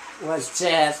was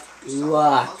just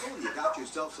luck. You got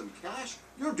yourself some cash.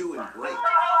 You're doing great.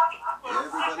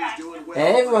 Everybody's doing well.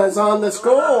 Everyone's on the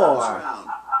score.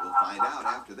 We'll find out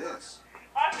after this.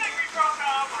 I think we broke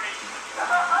Aubrey.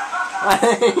 I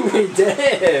think we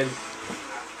did.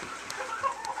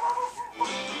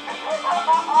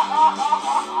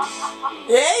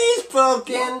 Yeah, he's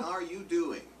broken. What are you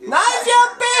doing? It's None of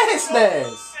your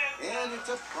business. And it's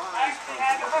a prize puzzle.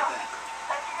 Look at that.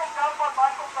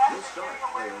 We'll start,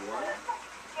 player 1.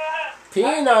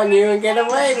 Peeing on you and get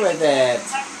away with it.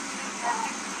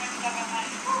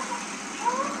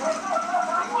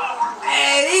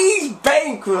 And he's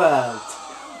bankrupt.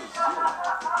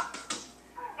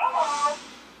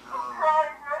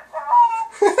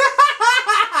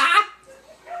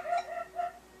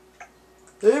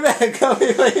 You better come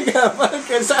before you gonna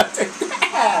focus up to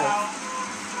that.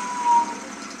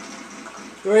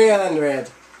 300.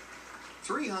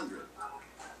 300.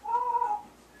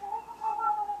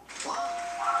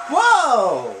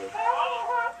 Whoa!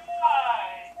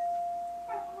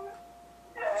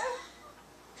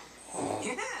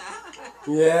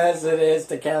 Yes, it is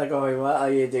the category. What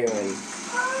are you doing?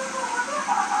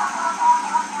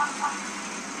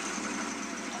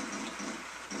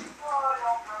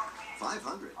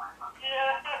 500.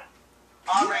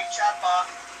 All right, chat box.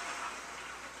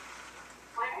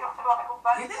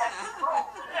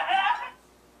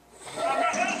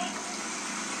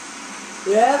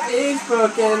 Yes, he's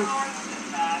broken.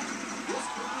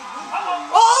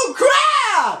 Oh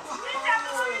crap!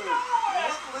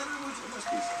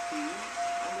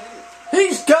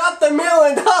 He's got the $1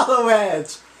 million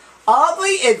wedge. Aubrey,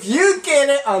 if you get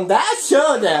it on that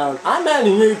showdown, I'm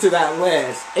adding you to that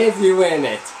list if you win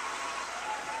it.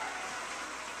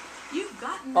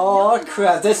 Oh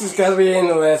crap, this is gonna be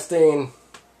interesting.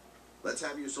 Let's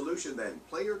have your solution then.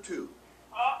 Player 2.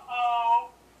 Uh-oh.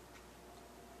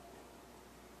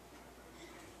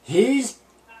 He's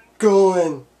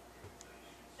going.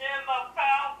 In the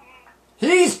fountain.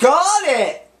 He's got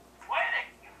it!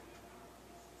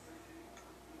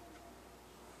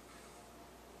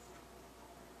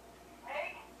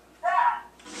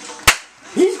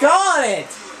 He's got it!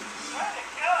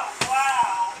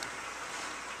 Wow.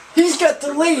 He's got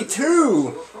the lead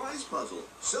too! Prize puzzle.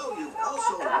 So you've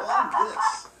also won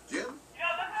this. Jim?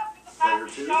 Player 2.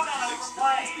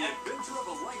 Experience the adventure of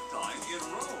a lifetime in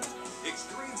Rome.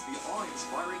 Experience the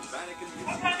awe-inspiring Vatican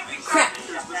Museum. Crap!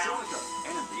 Basilica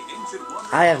and the ancient wonder.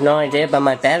 I have no idea, but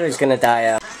my battery's gonna die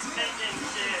out.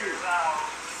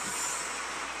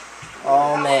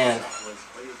 Oh man.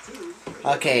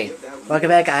 Okay, welcome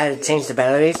back. I had to change the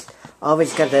batteries.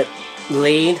 Always got the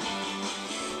lead.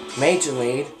 Major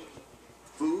lead.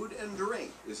 Food and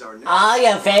drink is our next. Ah,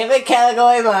 your favorite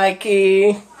category,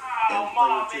 Mikey. And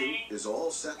player 2 is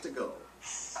all set to go.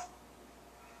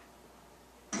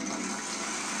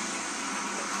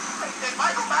 Did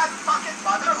Michael Madden fucking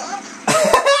mother hook?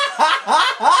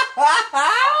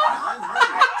 900.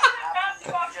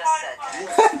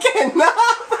 I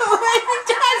cannot believe you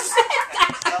just said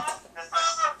that.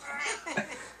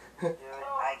 Dude,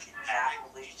 I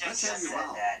cannot believe you just said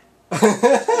that. Oh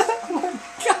my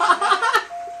God.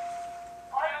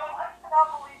 I cannot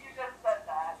believe you just said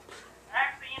that.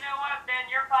 Actually, you know what, Ben?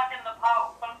 You're fucking the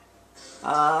Pope.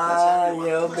 Ah,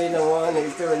 you'll be the one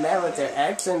who's doing that with your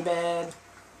ex in bed.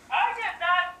 I did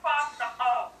not fuck the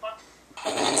Pope.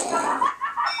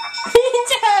 He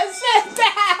just said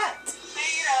that!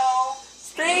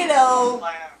 Speedo!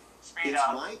 It's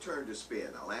my turn to spin.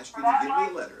 I'll ask you to give me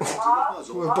a letter. Answer the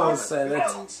puzzle. We both said it.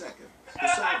 15 seconds. To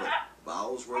solve it,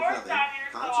 vowels worth nothing.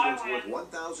 Consonants worth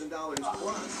 $1,000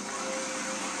 plus.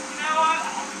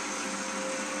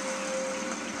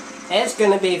 It's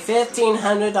gonna be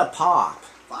 $1,500 a pop.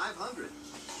 500.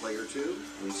 Player 2,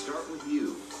 we start with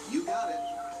you. You got it.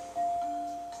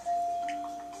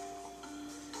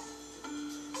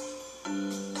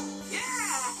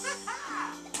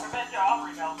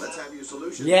 Let's have your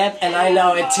solution. Yep, and I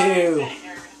know it too.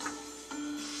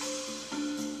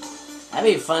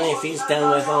 That'd be funny if he's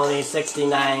done with only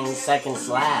 69 seconds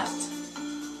left.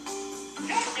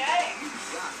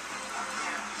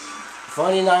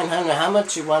 4,900. How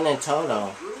much you won in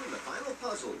total? Through in the final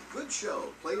puzzle. Good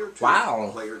show. Player 2. Wow.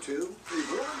 Player 2, we won big.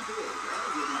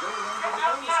 And you'll be going on to the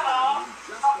bonus round.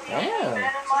 Damn.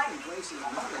 Second place is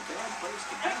not a bad place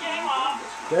to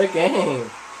be. Good game.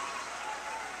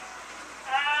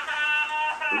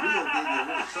 The wheel gave you a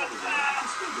little trouble there. You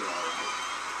still did all right.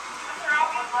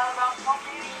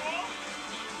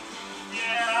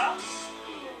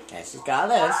 Yes, he's got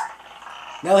this.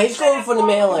 No, he's going for the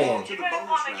million. To the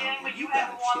bonus round, and you got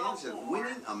a chance of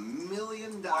winning $1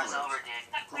 million.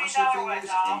 Cross your fingers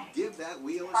and give that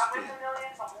wheel a spin.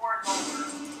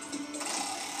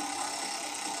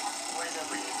 Where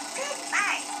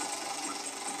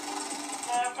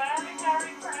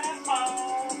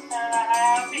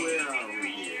are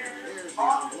we here? There's the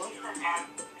envelope.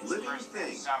 Living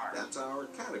thing. That's our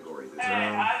category this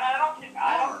round. I don't care.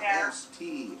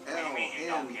 R-S-T-L-N-E.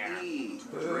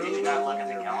 Did you not look at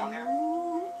the calendar?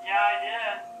 Yeah, I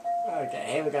did. Okay,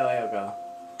 here we go, here we go.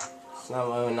 It's not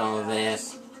moving all of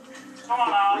this. Come on,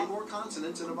 Get 3 Al. more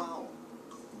consonants in a vowel.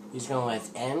 He's going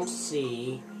with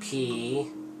M-C-P-U.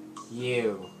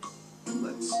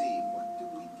 Let's see, what do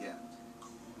we get?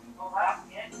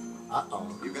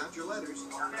 Uh-oh. You got your letters,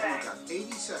 and you got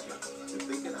 80 seconds to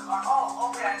think it out.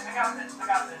 Oh, okay. I got this.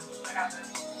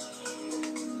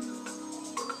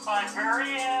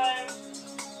 Siberian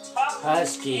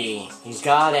Husky. He's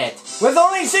got it. With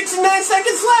only 69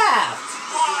 seconds left!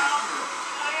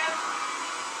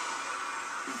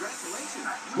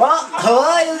 Well,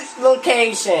 Hawaii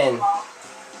location.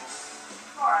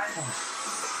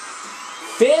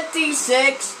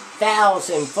 $56,400.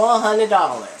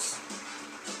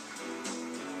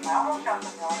 I almost got the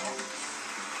million.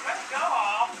 Let's go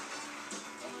all.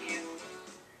 Thank you.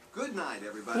 Good night,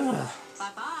 everybody.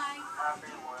 Bye-bye.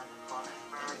 Everyone, funny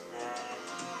birthday.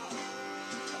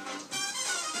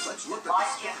 Let's look at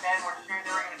Mikey and Ben were sure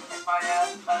they were going to kick my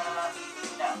ass, but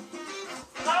no.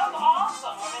 That was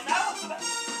awesome. I mean, that was the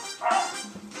best.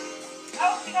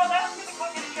 That was the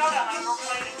quickest showdown I've ever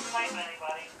played with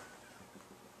anybody.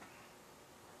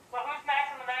 So who's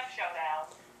next in the next showdown?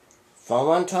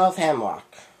 4112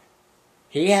 Hemlock.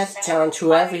 He has to challenge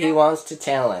whoever he wants to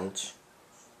challenge.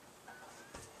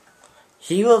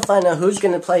 He will find out who's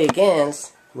going to play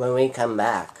against when we come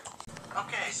back.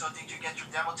 Okay, so did you get your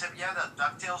demo tip yet of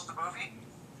DuckTales the movie?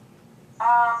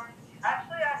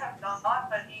 Actually I have not,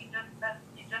 but he just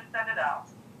sent it out.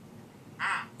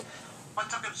 What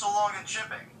took him so long in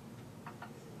shipping?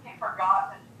 He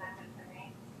forgot to send it to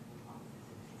me.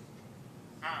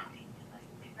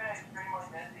 He's been extremely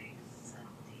busy.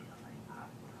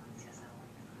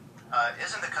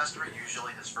 Isn't the customer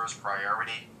usually his first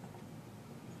priority?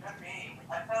 Could be.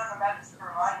 I sent him a message to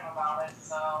remind him about it,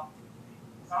 so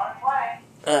it's on its way.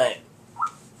 Alright.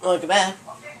 Welcome back.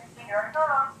 Okay, here it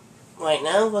comes. Right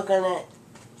now, we're going to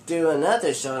do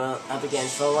another showdown up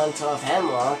against 4112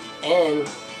 Hemlock and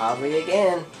Aubrey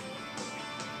again.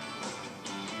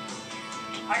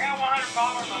 I got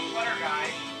 $100 on Twitter,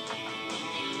 guys.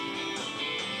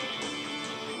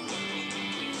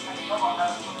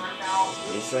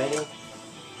 He's ready.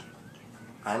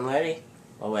 I'm ready.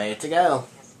 We're ready to go.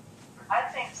 I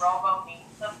think Robo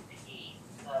needs something to eat.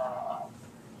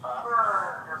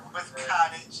 Burger. With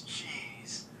cottage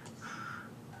cheese.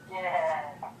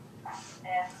 Yeah.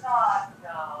 And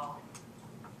taco.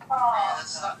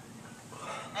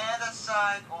 And a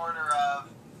side order of,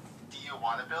 do you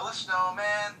want to build a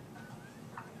snowman?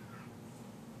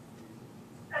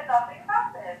 There's nothing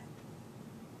about this.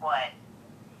 What?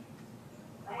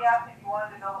 He asked if you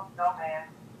wanted to build a snowman.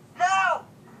 No!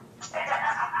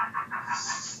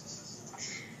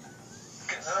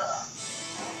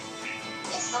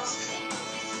 It's so sweet.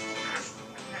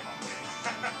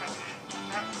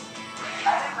 I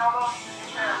think Robo needs to be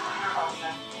fair for your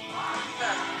husband.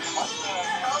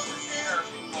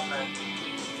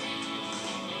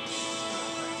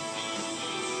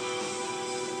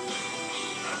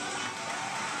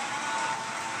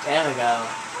 There we go.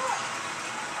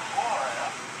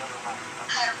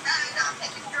 I'd rather not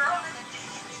take a girl in a dance.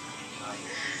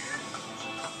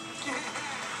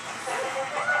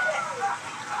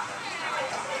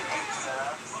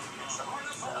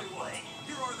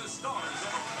 Here are the stars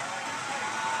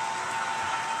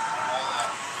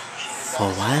For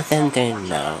one of them didn't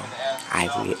know,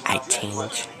 I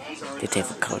changed the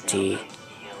difficulty.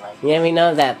 You never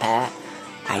know that, Pat.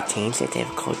 I changed the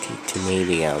difficulty to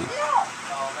medium.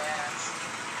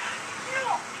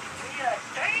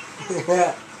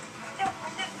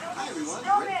 Hi, everyone.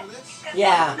 Ready for this?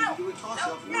 Yeah. Do a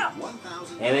toss-up with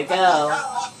 1,000. Here we go.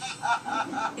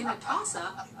 In a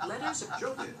toss-up, letters are...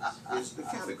 Showbiz is the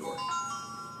category.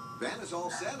 Van is all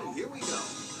set, and here we go.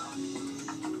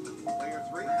 Player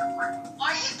 3.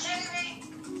 Are you kidding me?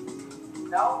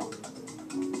 No.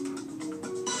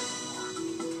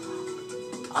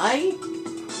 I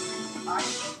Are you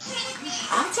kidding me?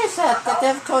 just set the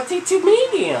difficulty to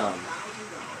medium.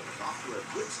 $1,000 off to a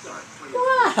good start.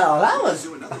 Wow, that was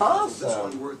Do another This awesome.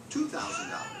 one worth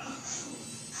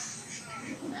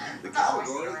 $2,000. The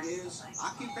category is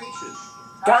occupation.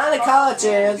 Gynecologist.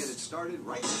 Get it started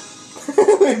right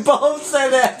now. We both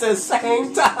said it at the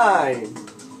same time.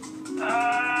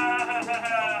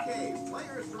 Okay,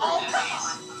 player 3. Oh,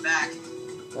 I'm back.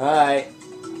 Alright.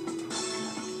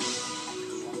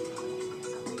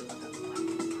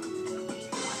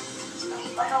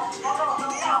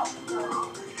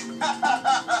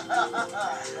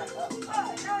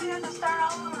 Now you have to start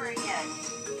all over again.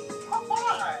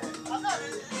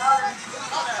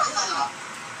 $3,000 now.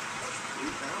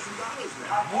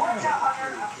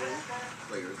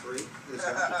 Player 3 is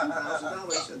up to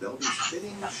 $2,000 and they'll be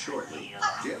spinning shortly.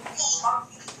 Jim?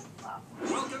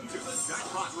 Welcome to the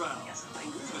jackpot round. You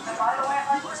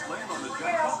must land on the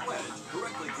jackpot wedge,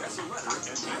 correctly guess a letter,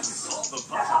 and then solve the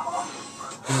puzzle.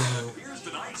 Here's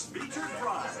tonight's featured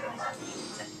prize.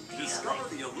 Discover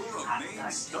the allure of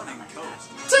Maine's stunning coast.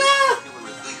 Popular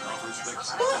Retreat offers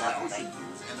spectacular ocean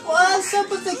views and What's up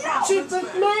with the trip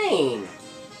of Maine?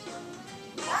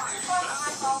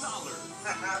 $5,000.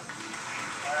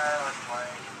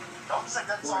 Don't say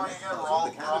that's all you get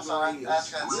wrong, or else I'll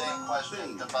ask that same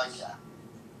question to Buckeye.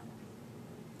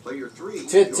 Player 3.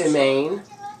 To Maine.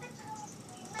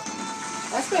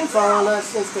 That's been following us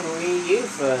since the Wii U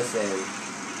first in.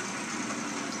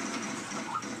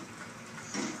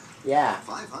 Yeah.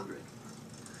 500.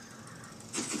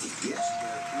 Yes,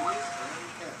 there is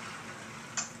an F.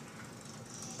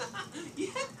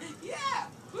 Yeah!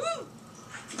 Woo!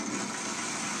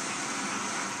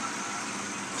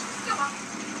 Come on.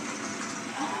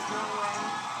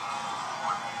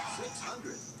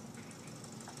 600.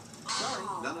 Sorry,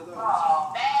 none of those.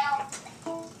 Oh, damn.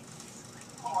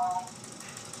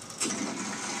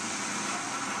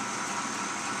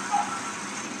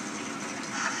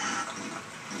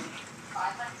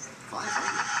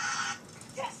 500.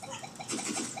 Yes.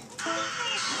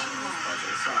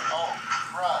 Oh,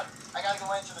 crud. I gotta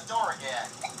go answer the door again.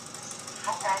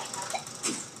 Okay.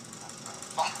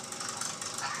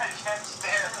 I can't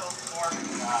stand those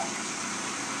Mormon guys.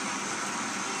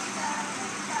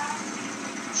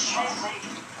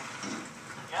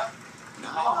 Yep.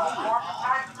 900.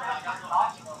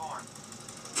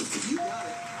 You got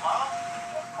it.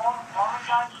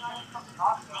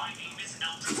 My name is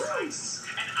Elton Price,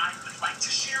 and I would like to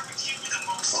share with you the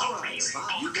most All right, amazing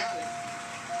Bob, you book. got it.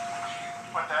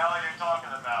 What the hell are you talking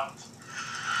about?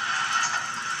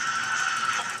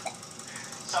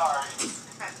 Sorry.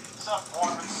 Some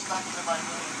Mormon stuck into my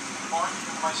room or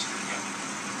into my studio.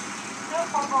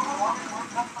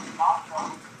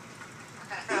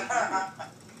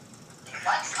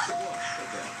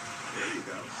 There you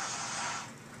go.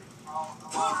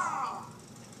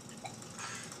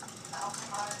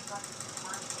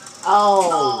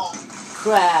 Oh,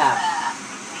 crap.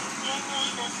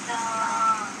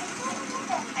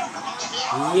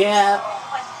 Yep.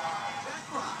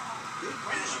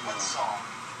 Finish what song?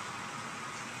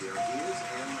 There is an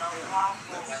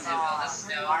F. Was it on the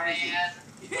snowman?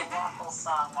 Waffle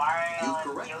song, Mario You and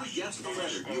correctly Yoshi guessed the letter.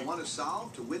 finished Do you it. want to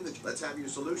solve to win the... Let's have your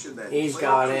solution then. He's Player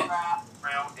got one. it.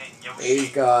 Mario and Yoshi.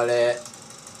 He's got it.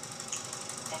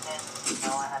 And then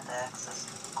no one had to access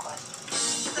the question.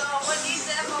 So, what these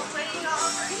demo playing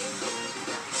already?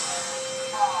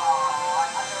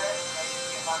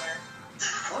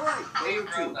 All right, player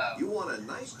Hey, 2. Robo. You want a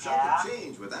nice chunk of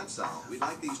change with that solve. We'd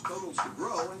like these totals to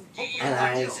grow and hopefully And they'll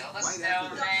I- grow Kill the right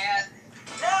after this. snowman.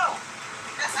 No!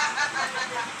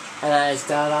 And I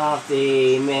start off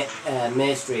the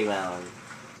mystery round.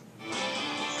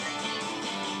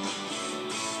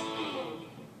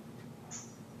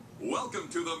 Welcome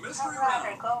to the mystery Alright,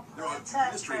 round. go There are play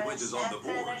two mystery Tetris wedges on the and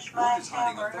board. finish One my is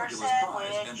hiding a hamburger fabulous prize,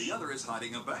 and sandwich. the other is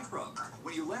hiding a bankrupt.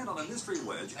 When you land on a mystery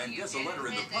wedge and guess a letter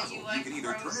in the puzzle, you can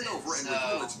either turn it over and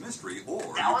reveal its mystery, or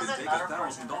you That was can take another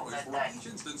person $1,000 that for said each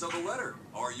instance of the letter.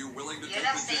 Are you willing to You're take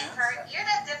that the same chance? you're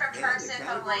that different And the person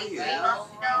from like category 3 is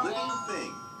months ago. living thing.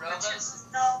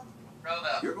 Robo, Robo,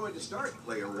 You're going to start,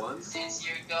 player 1. since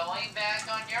you're going back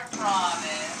on your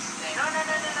promise, then No,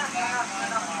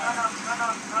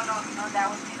 that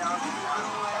was me,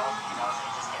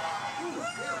 just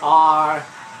kidding. R.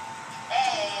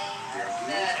 Hey.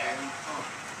 better.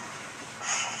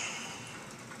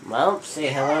 Well, say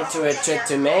hello to a trip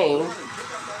to Maine. I'll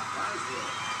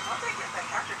take that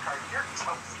capture card. You're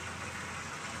toast.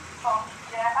 Oh,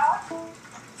 yeah.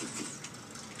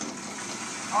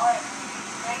 Alright.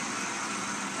 Thank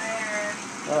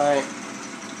you. Alright.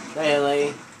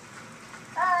 Bailey.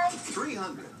 Hi.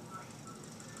 300.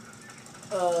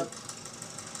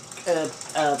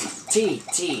 T.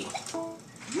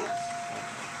 Yes.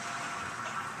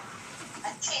 A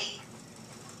T.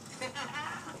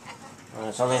 Well,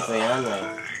 it's only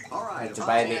 300. All right. Have to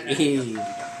buy the E. You got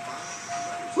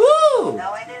 5. Woo!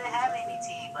 No, I didn't have any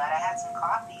tea, but I had some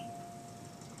coffee.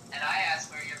 And I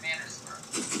asked where your manners were.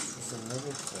 It's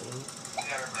another thing.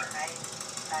 You ever heard?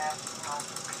 I have no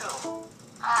clue.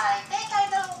 I think I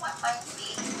know what might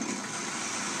be.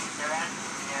 There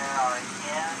are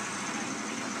again.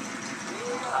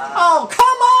 Oh,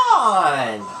 come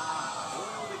on!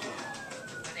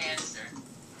 Good answer.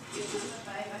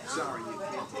 Sorry, you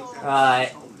can't take that Right.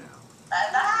 home now.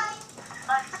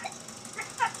 Bye-bye.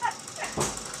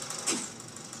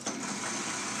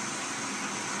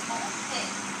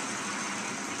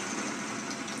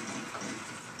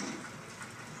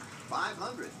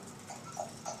 500.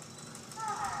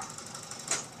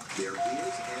 There is an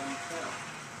L.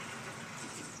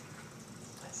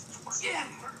 Yeah.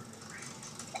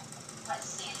 Let's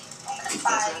see. Let's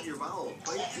Bye. have your vowel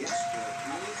plate. Yes, there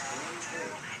is an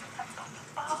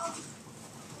A.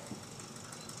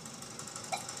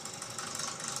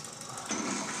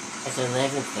 It's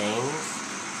 11 things.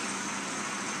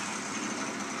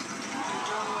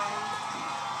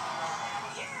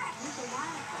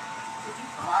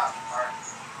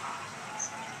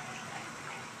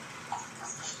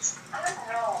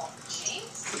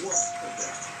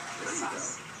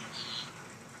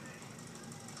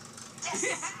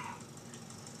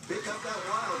 that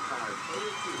wild card.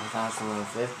 Player 2.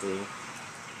 1,150.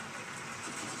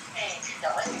 Hey,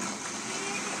 no way.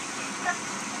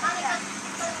 Money,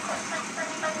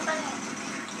 money.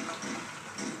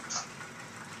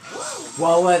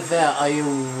 What was that? Are you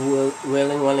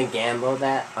willing want to gamble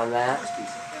that on that?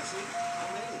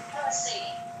 Let's see.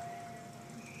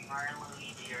 Martin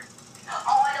Luigi here.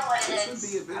 Oh, I know what it This is.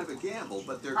 would be a bit of a gamble,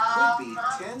 but there could be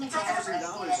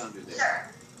 $10,000 under there. Sure.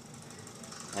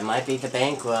 It might be the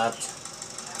bankrupt.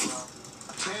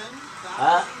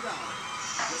 $10,000.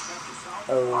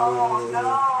 Oh,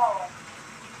 no.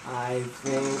 I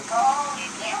think. Oh, you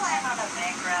can't land on a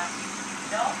bankrupt.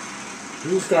 No?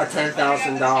 Who's got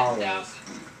 $10,000?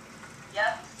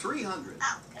 Yep. 300. And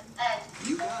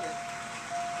You got it.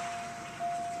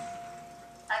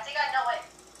 I think I know it.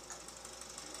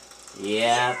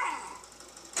 Yep.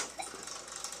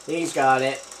 He's got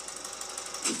it.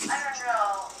 I don't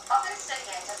know. I'll do it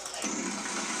again just in case.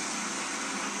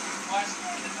 Watch the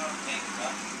no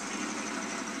bankrupt.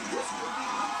 This could be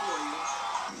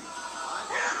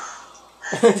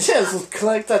good for you. Just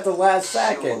clicked at the last So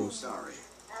second. sorry.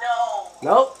 No.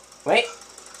 Nope. Wait. I feel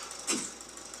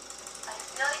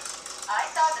like I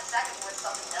thought the second was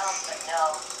something else, but no.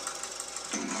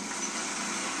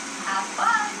 Have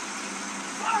fun.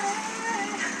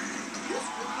 This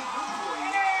could be good for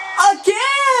you.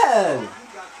 Again! You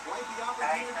got quite the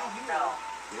opportunity here.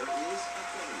 There is a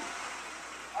penny.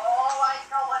 Oh, I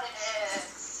know what it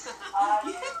is.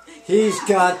 He's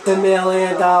got the $1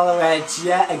 million edge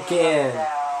yet again.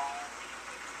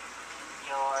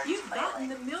 You've gotten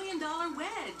the $1 million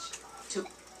wedge. To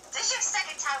This is your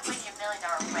second time winning your $1 million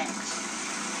wedge.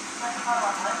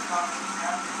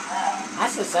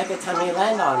 That's the second time you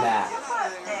land on that.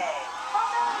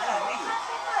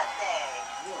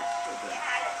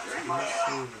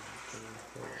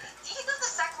 He's the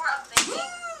second where I'm thinking.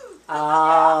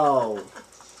 Oh.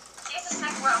 He's the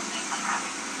second where I'm thinking.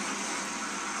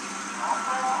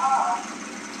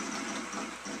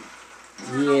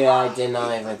 Yeah, I did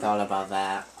not even thought about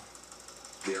that.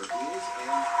 There is an 8. We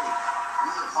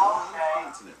have one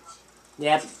consonant.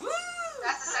 Yep. That's the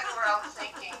second where I was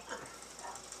thinking.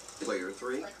 Player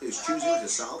 3 is choosing to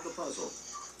solve the puzzle.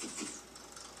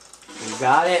 You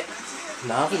got it.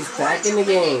 Now he's back in the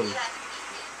game.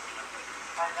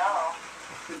 I know.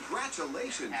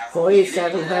 Congratulations.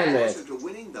 4,700. Closer to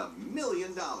winning the $1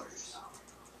 million.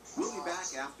 We'll be back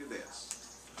after this.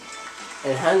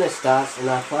 And Hunter starts in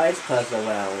our prize puzzle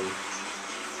round.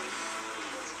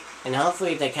 And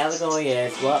hopefully the category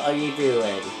is, what are you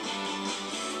doing? I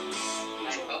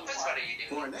hope it's what are you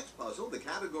For doing? our next puzzle, the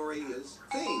category is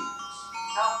things.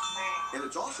 Don't see. And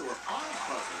it's also a prize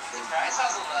puzzle. So Prize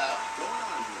puzzle though. going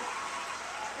on here.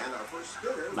 And our first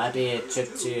spinner Might be a trip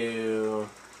to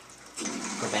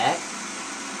Quebec?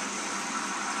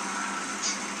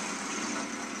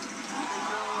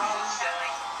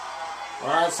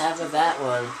 Well, let's have it that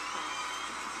one.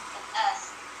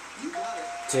 S. You got it.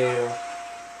 2.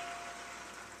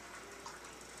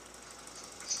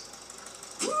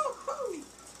 Woo-hoo!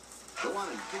 Go on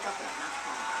and pick up that half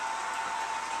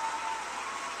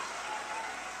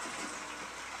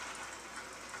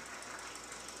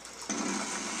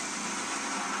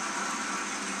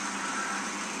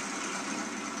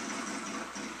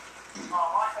Oh,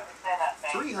 why couldn't you say that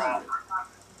bankrupt? 300.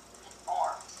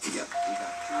 Or. Yep, we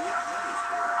got 2 numbers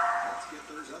for you. Let's get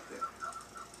those up there.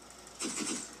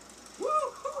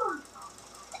 Woo-hoo!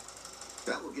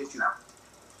 That will get you.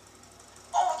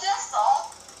 Oh, that's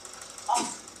all. Oh,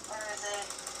 where is it?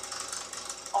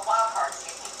 A wild card.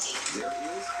 Excuse me. There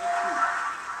is a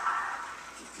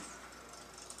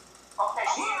Okay,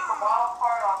 she used the wild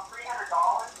card on $300.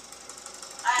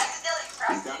 I accidentally key.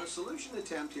 pressed We've got a it. solution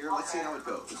attempt here. Let's see how it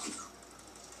goes.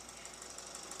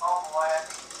 Oh boy, I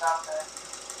think you got this.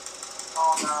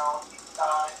 Oh no, you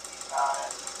got it, you got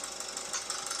it.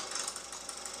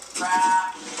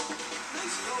 Crash.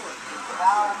 Nice going.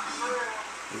 That was true.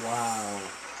 Wow.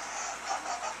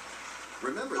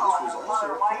 Remember, this was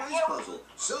also a prize puzzle,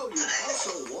 so you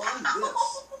also won this.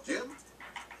 Jim?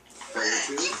 Player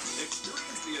 2?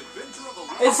 Experience the adventure of a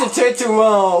It's a trip to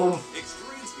Rome.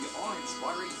 Experience the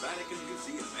awe-inspiring Vatican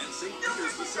Museum and St.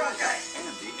 Peter's Basilica and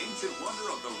the ancient wonder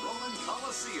of the Roman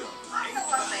Colosseum.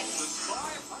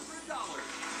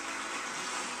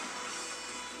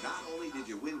 $8,500. Not only did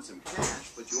you win some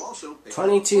cash, but you also picked up a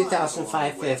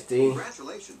 22,550.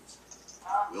 Congratulations.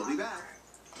 We'll be back.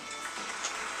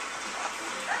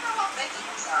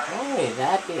 Only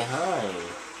that behind.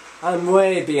 I'm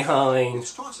way behind.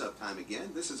 It's toss-up time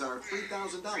again. This is our $3,000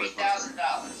 puzzle.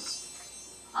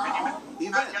 $3,000.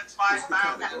 Event is the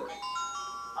category.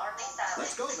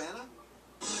 Let's go, Vanna.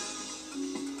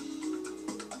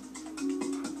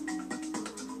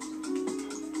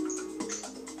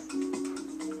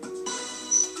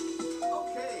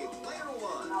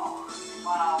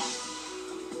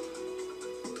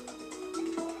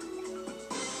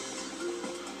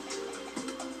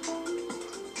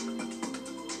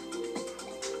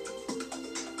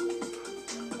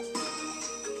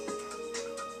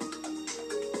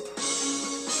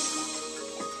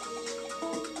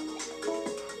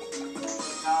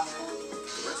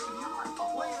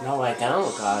 Oh, I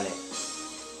don't got it.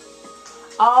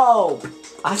 Oh!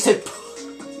 I said...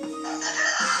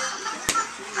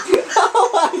 Oh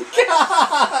my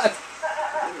god!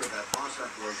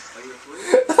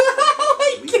 Oh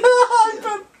my god!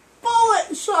 The bullet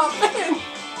shot in!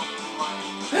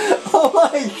 Oh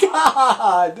my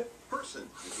god! Person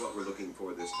is what we're looking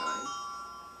for this time.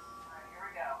 Alright, here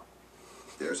we go.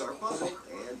 There's our puzzle,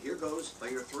 and here goes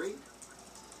player 3.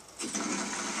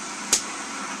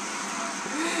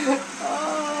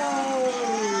 Oh.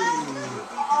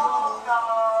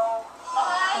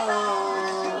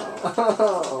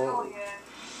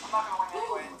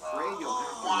 Afraid you'll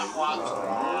have to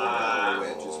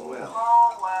wedge as well.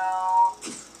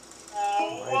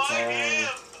 My turn.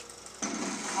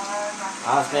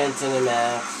 I'll spend to the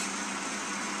max.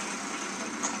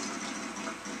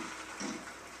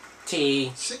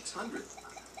 T. 600.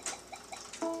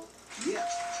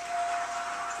 Yes.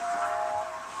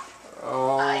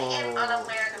 Oh. I am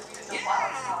unaware of using the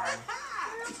wild card.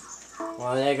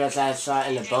 Well, there goes that shot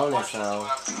in the bonus round.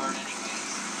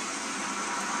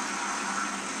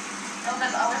 No,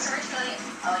 because I was originally.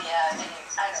 Oh yeah,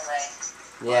 either way.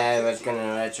 Yeah, I was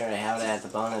gonna retro have it at the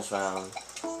bonus round.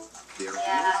 There Yeah. is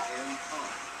and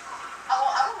I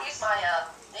won't use my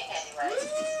thing anyway. I won't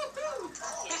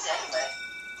use it anyway.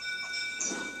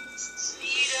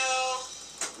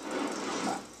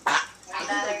 I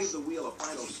think I'll give the wheel a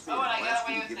final spin. Last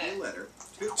week, give me a letter.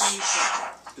 15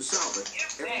 seconds. To solve it,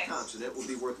 every consonant will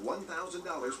be worth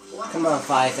 $1,000 plus. Come on,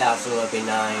 5,000 would be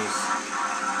nice.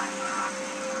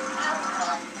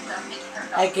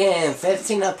 Again,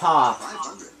 15 a pop.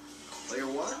 500. Player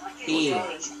 1? E. A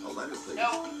letter, please.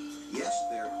 Yes,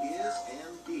 there is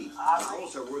and D.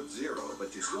 Vowels are worth 0,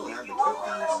 but you still have the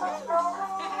 15 seconds.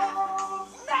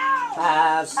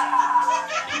 Pass.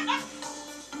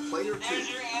 Player 2. There's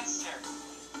your answer.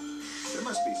 There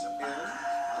must be some error.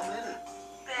 How many?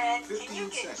 Ben, can you 15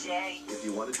 get seconds. Jay? If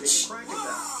you want to take a crack at that.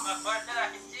 My partner I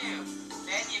can do.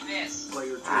 Then you miss.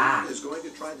 Player 2 is going to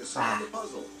try to solve the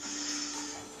puzzle.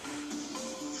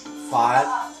 5.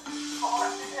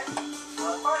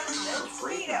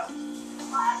 Freedom.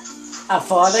 A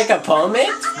photic opponent?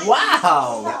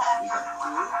 Wow! Yeah, we got 2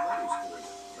 letters for you.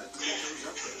 Let's get those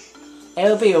up there.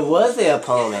 It'll be a worthy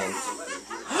opponent.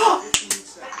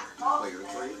 Player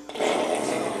 3.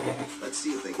 Let's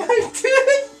see if they get I did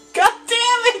it! God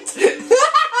damn it!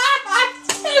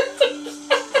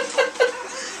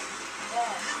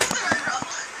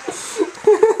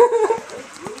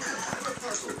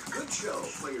 Good show,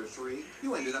 player 3.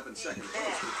 You ended up in second place.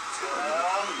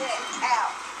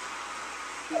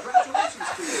 Congratulations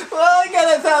to you. Well, I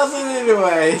got 1,000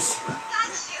 anyways.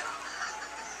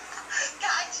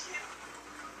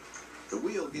 The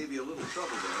wheel gave you a little trouble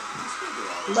there. You still did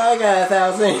all But I got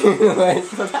 1,000 anyways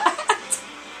for that.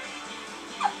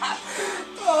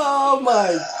 Oh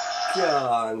my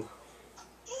god.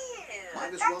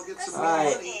 Might as well get some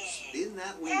Alright. money. Spin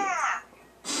that wheel.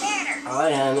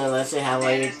 Alright, Hannah, let's see how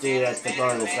well you do at the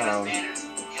bonus round. The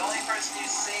only person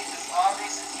who's safe is Aubrey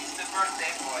since he's the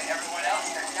birthday boy. Everyone else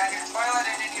is down your toilet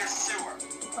and in your sewer.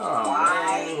 Oh,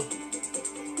 man.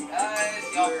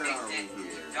 Y'all Where picked are we it.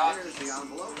 here? Donkeys. There's the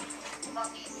envelope.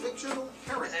 Fictional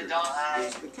character Is it donkey?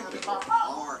 is the category. Is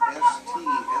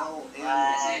R-S-T-L-N-E. it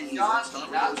Let's start donkey, with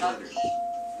not those monkey? letters.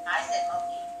 I said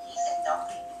monkey. He said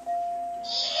donkey.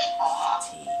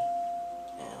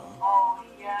 Oh,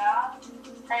 yeah?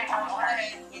 Hey, Go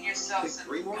ahead and get yourself Pick some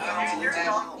 3 more good consonants.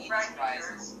 old-fashioned eating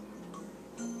prizes.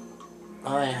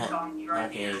 Alright,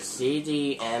 okay,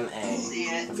 CDMA. See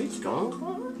it? Is it going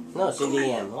for it? No,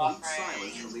 CDM.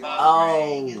 Silence from the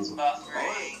Oh. It's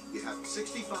buffering. You have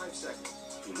 65 seconds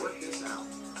to work this out.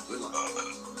 Good luck.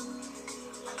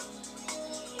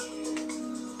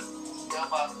 Still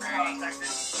buffering.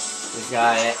 We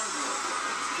got it.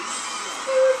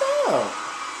 Here we go.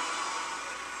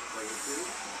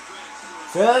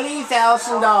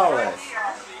 $30,000.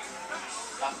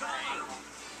 Buffering.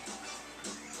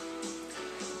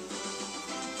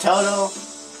 Total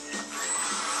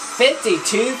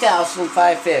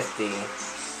 $52,550.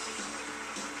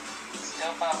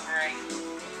 Still buffering.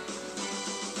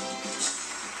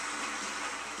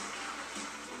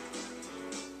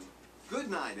 Good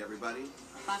night, everybody.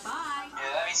 Bye-bye.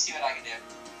 Yeah, let me see what I can do.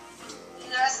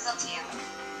 The rest is up to you.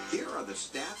 Here are the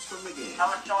stats from the game. I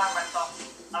was showing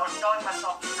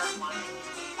myself the first one.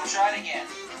 We'll try it again.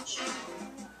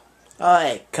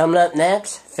 Alright, coming up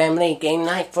next, family game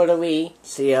night for the Wii.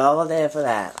 See you all there for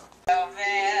that. Oh,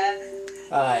 man.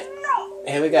 Alright,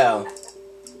 here we go.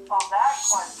 Oh, that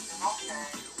question, okay.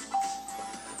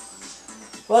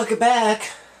 Welcome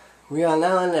back. We are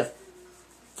now in the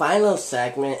final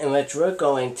segment in which we're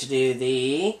going to do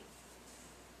the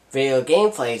video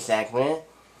gameplay segment,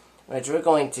 which we're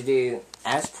going to do,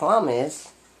 as promised,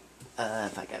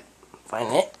 if I can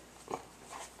find it,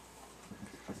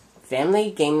 Family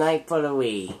Game Night for the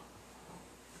Wii.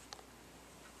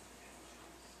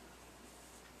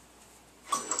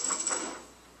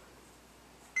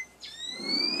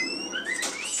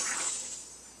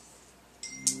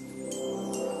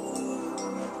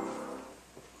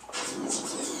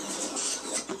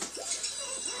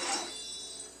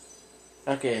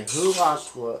 Okay, who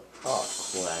lost what?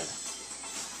 Awkward.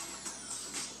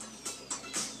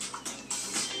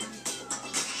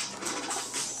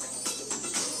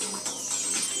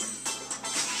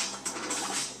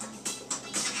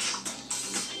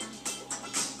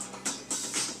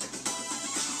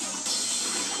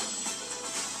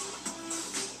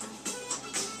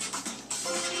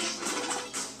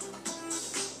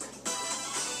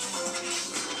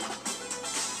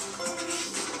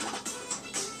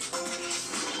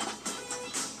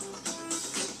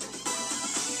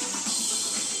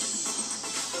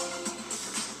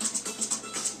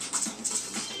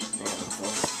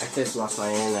 I just lost my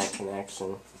internet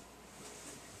connection.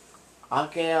 I'll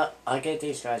get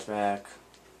these guys back.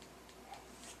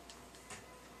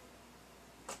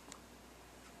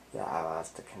 Yeah, I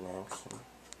lost the connection.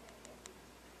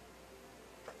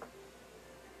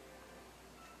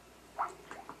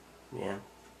 Yeah.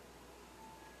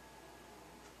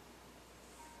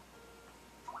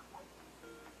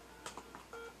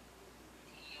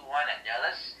 You want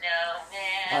another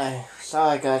snowman?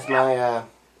 Sorry guys, my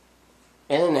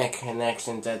internet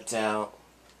connection's out.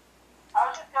 I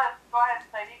was just gonna go ahead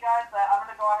and say to you guys that I'm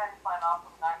gonna go ahead and sign off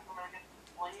for the night. I'm gonna get some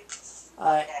sleep.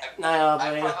 Night,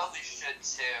 Aubrey. I probably should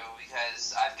too,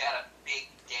 because I've got a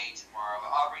big day tomorrow.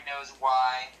 Aubrey knows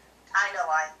why. I know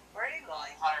why. Where are you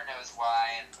going? Hunter knows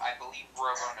why, and I believe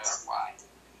Robo knows why.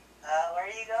 Where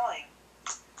are you going?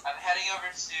 I'm heading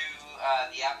over to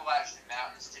the Appalachian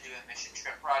Mountains to do a mission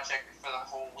trip project for the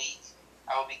whole week.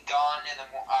 I will be gone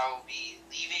I will be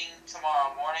leaving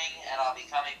tomorrow morning, and I'll be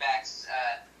coming back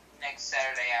next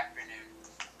Saturday afternoon.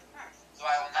 So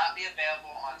I will not be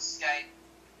available on Skype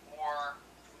or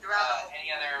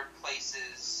any other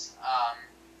places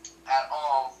at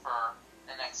all for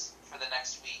the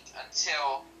next week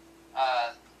until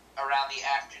around the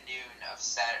afternoon of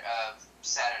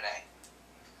Saturday.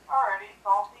 Alrighty, so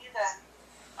I'll see you then.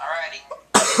 Alrighty.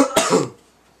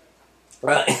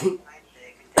 Right.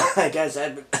 I guess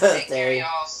I'd be Take care,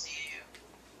 y'all. See you.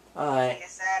 Alright. See you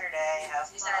Saturday. Have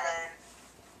fun.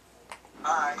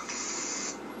 Bye.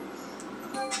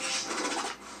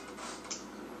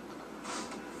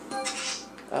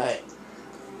 Alright.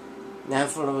 Now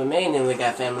for the remaining, we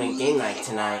got Family Game Night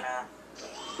tonight.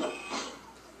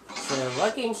 So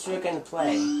what games we're gonna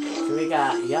play? So we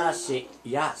got Yahtzee,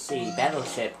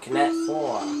 Battleship, Connect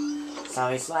 4,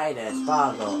 Sorry Sliders,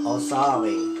 Boggle, Oh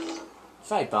Sorry.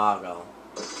 Sorry Boggle.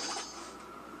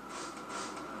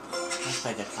 Let's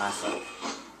play the classic.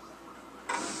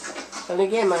 And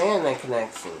again, my internet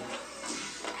connection.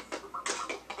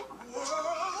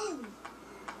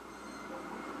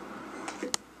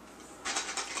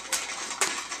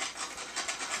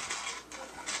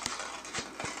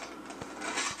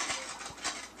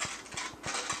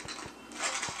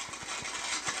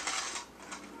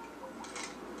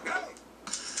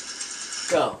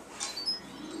 Go.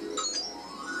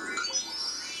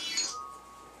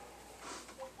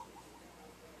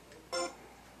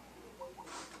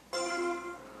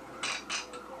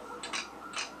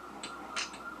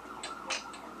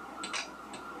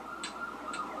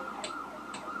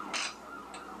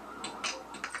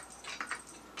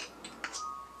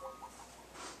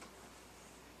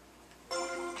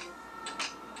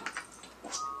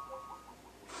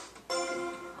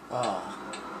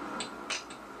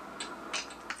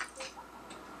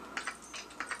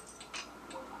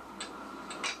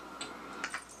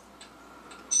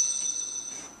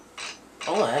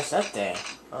 Oh, that's up there.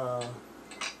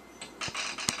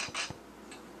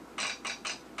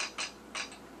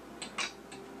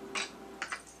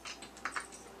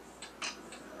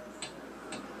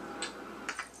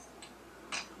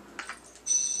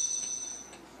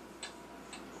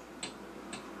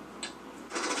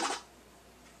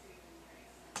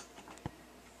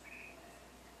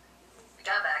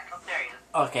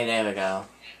 Okay, there we go.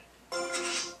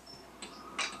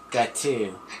 Got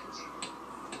two.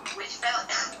 Which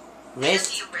family?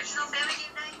 This? The original Family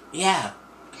Game Night? Yeah.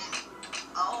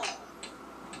 Oh.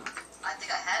 I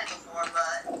think I had it before,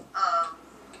 but,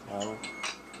 No.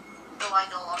 no, I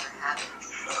no longer have it.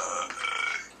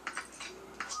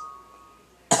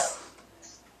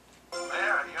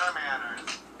 There, you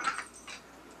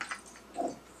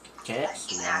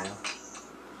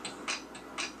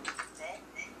Then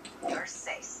you're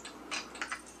safe.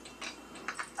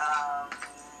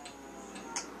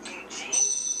 Eugene,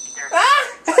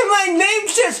 My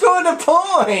name's just for the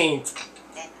point!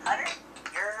 and Hunter,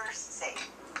 you're safe.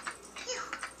 Phew.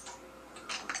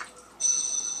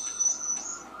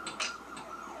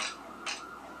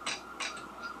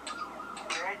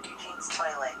 You're in Eugene's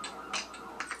toilet.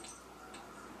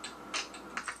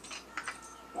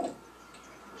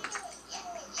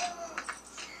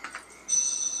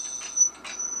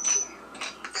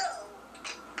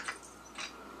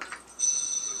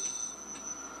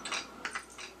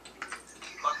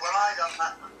 Look what I got.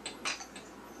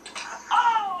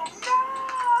 Oh no!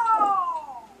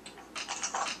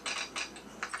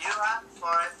 You asked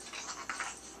for it.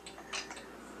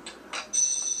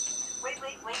 Wait.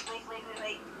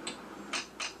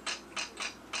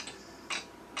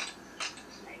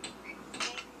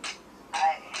 I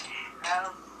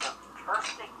have the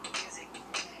perfect music.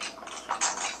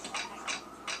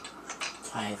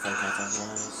 I think that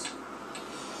was.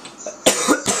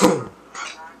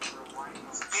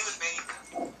 Excuse me.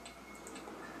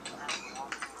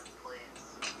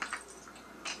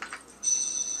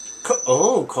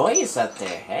 Oh, Koi is up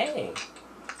there. Hey.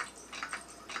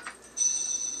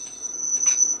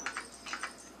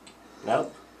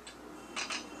 Nope.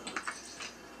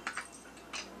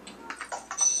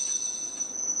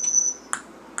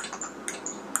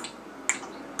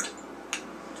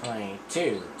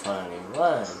 $22, $21,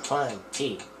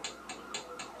 $20.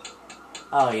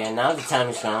 Oh yeah, now the time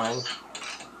is going.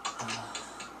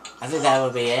 I think that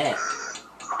would be it.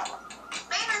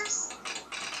 Manners.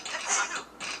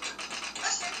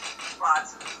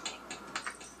 Lots.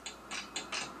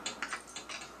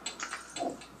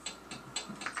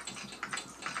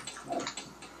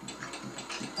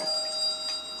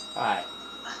 Alright.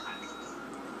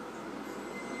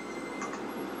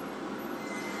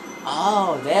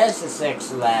 Oh, there's the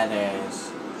 6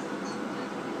 letters.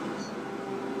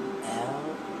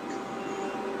 L.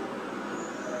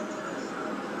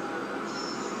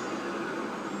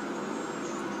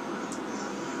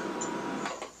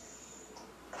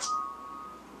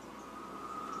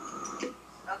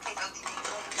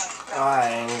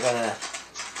 Alright, I'm gonna...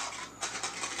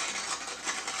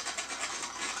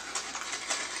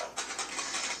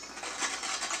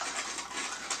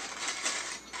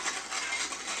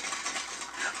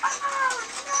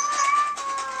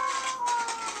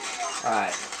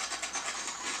 Alright.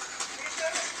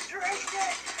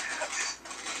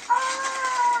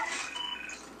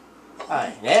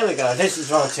 Alright, there we go. This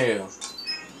is wrong too.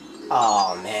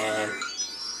 Oh man.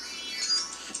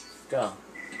 Go.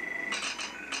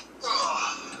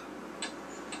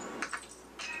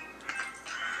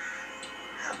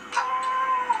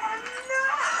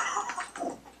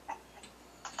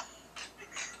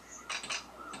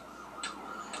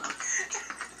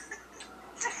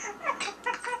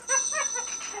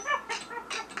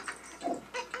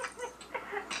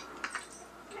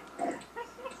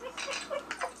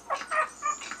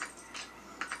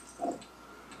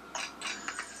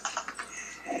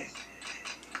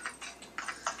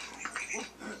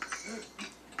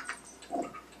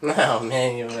 No,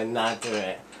 man, you would not do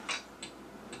it.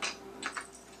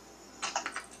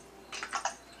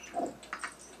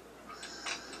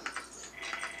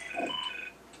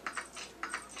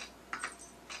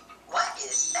 What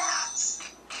is that?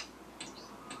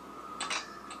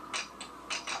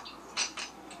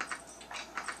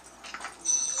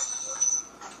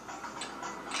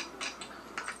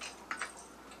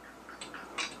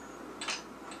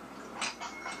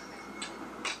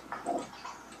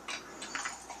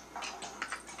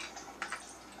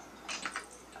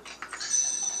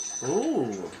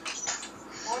 Ooh.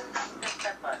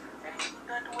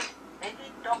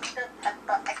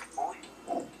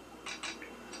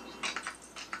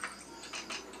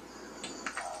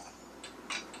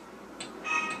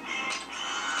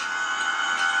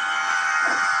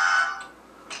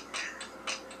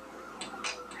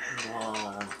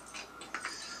 Whoa.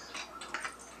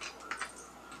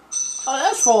 Oh,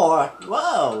 that's 4.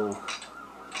 Whoa.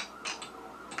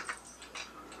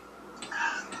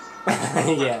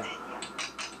 Yeah.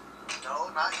 No,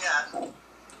 not yet.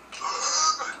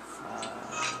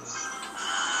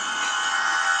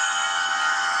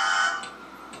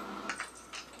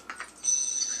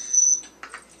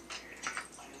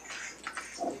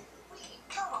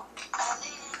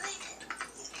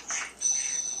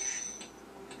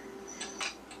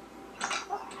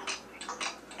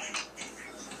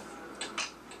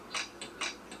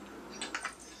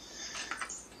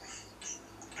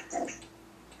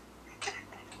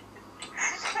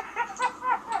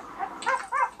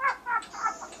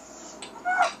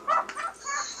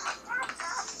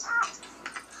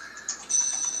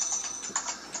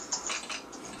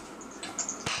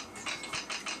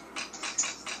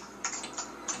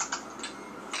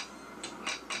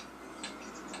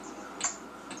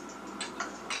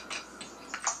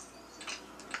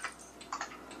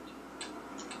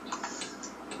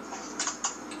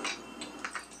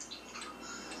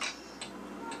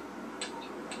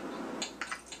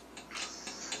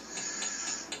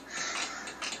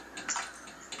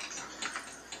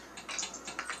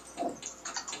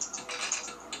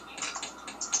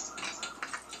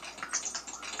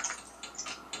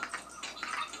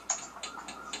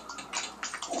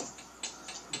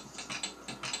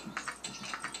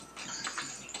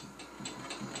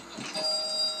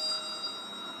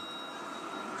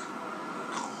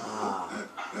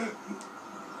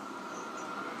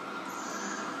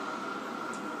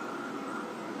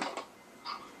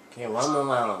 Here, one more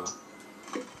round.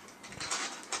 Then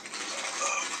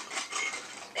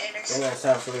I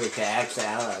saw through to exit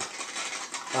out of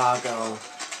Fargo.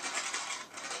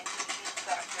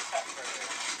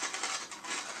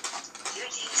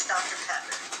 Eugene's Dr.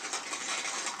 Pepper.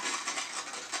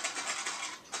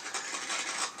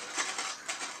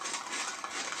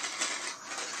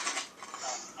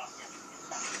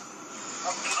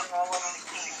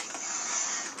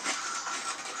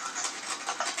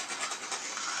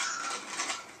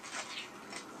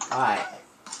 Alright.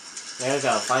 There we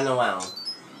go, final round.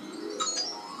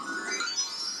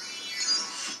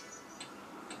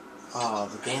 Oh,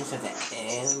 the game's at the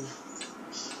end.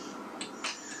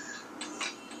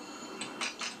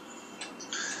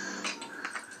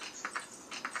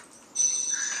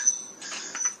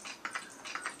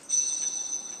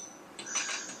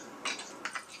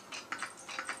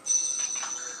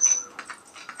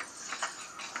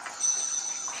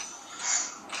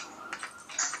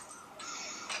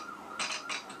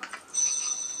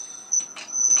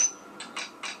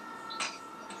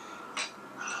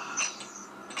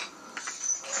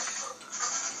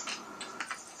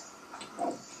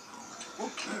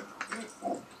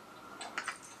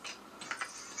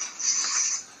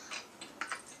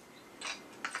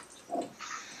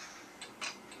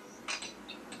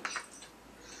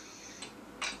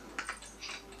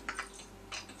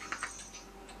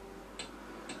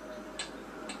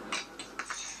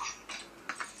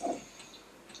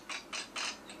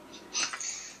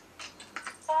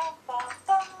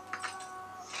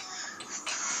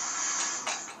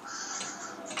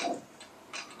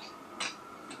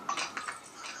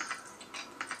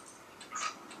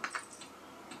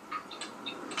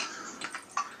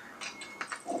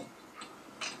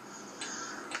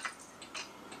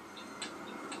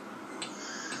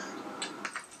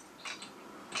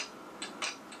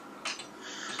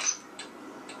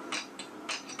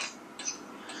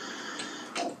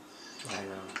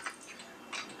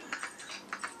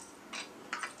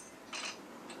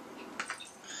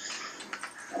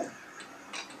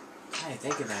 I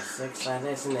think it has 6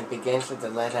 letters and it begins with the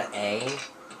letter A.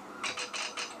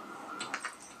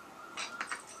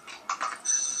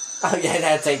 Oh yeah,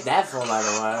 that'll take that for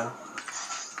another while.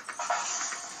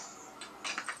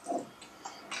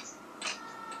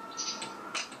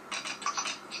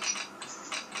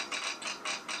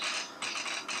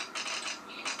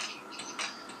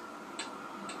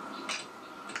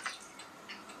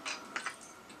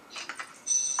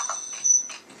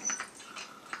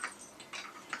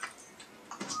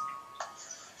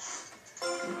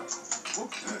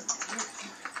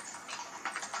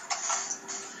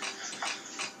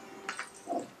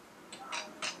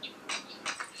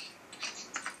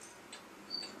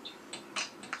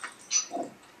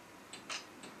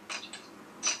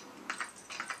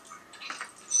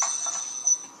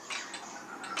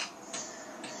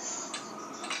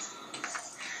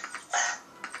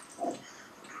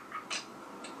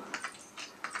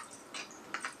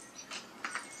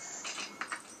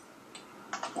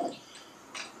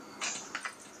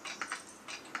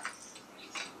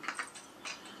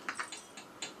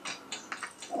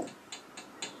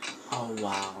 Oh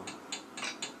wow.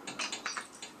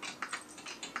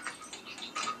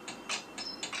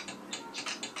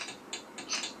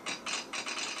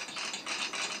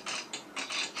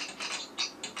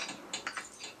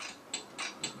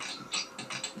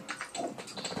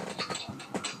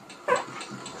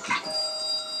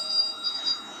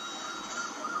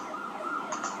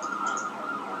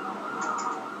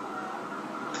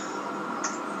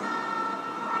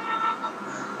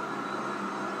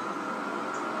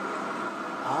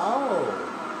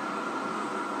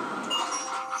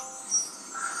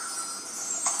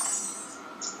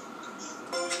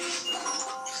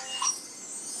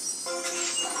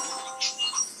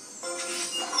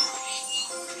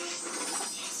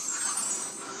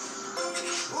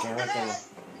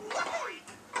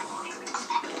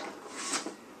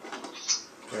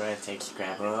 We're gonna take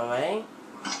Scrabble away.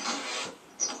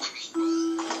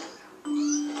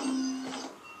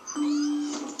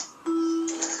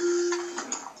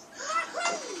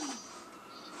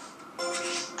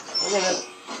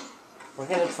 We're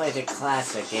gonna play the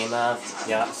classic game of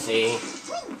Yahtzee.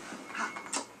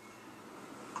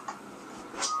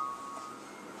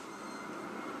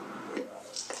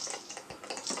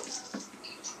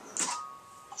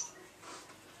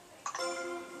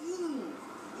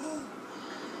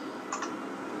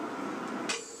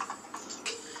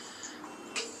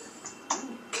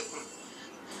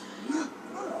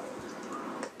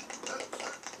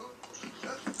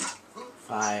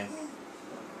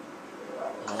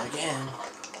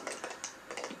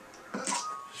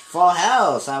 Full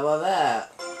house, how about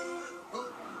that?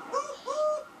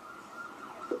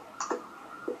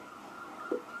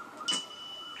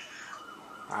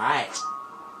 Alright.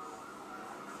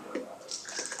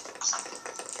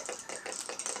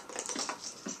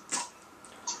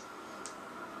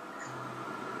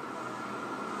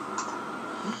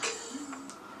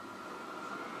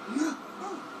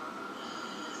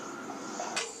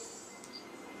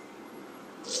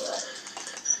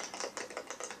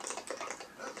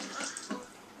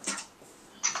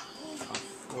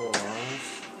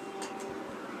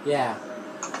 Yeah.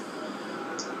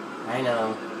 I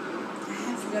know. I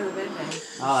have to go to bed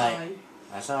now. Alright.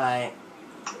 That's alright.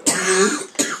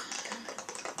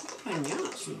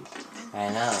 I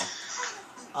know.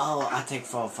 Oh, I take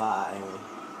 4-5.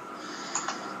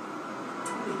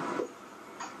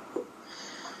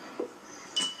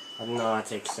 I don't know, I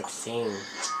take 16.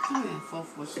 Oh yeah, 4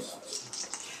 was just...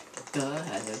 Duh.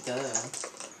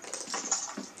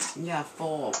 Yeah,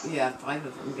 4. Yeah, 5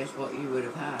 of them. Guess what you would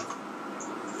have had?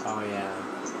 Oh yeah.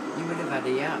 You would have had a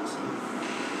Yahtzee.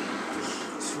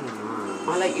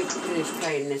 I'll let you finish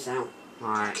playing this out.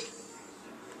 Alright.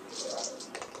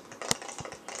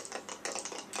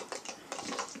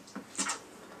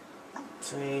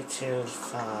 3, 2, 5.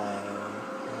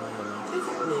 Is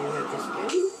that nearly at this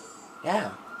game?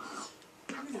 Yeah.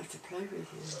 I'm going to have to play with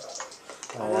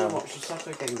you. I I want know. to watch the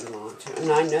soccer game tomorrow too.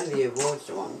 And I know the awards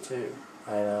are on too.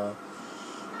 I know.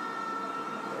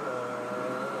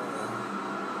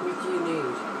 What do you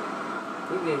need?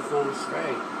 You need 4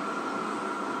 straight.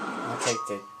 I'll take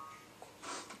the...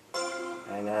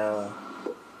 I know.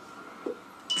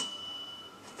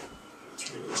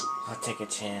 I'll take a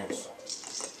chance.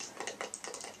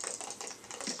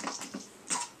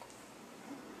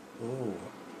 Ooh.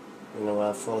 You know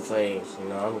what? 4 threes. You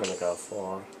know, I'm gonna go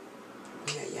 4.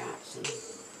 Yeah, Yahtzee.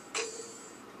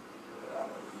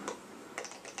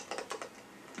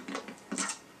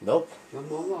 Nope. One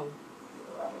more.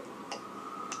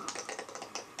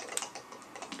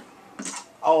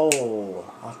 Oh,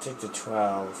 I'll take the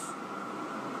 12.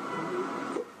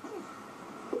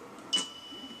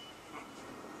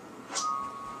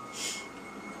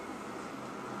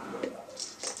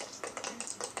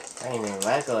 I ain't even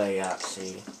regular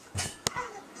Yahtzee.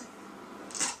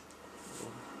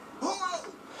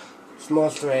 Small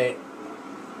straight.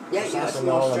 Yeah, you got That's an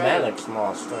small automatic straight.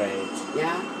 small straight.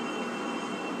 Yeah.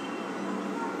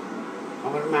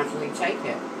 Automatically take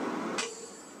it.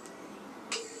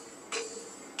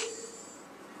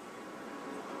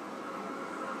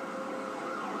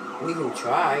 We can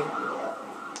try.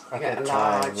 I Get could a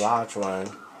try a large. large one.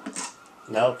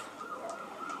 Nope.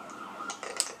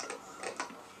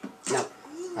 Nope.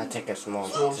 I take a small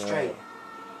straight.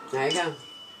 There you go.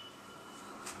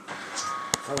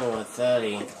 Coming with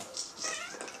 30.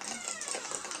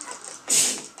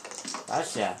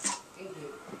 That's yeah.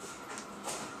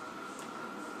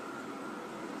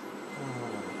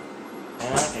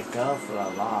 And I could go for a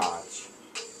large.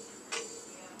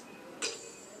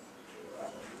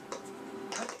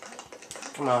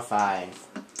 Come on, 5.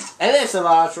 And it's a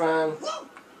large run.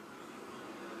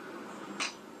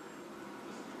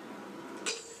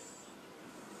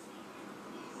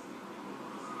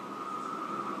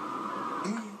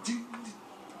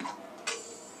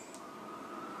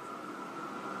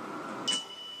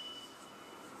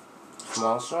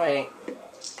 Small straight.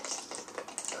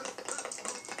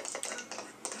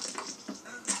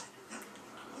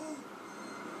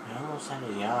 I almost had a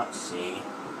Yahtzee.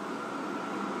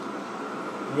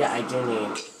 Yeah, I do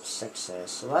need 6s,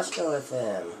 so let's go with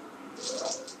them.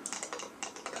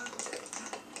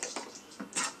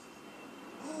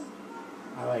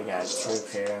 Oh, I got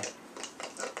 2 here.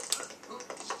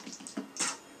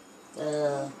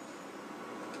 Let's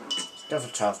go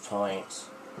for 12 points.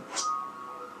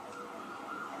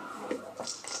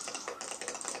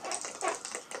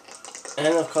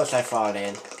 And of course I fought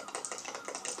in.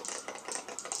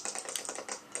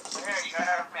 Where you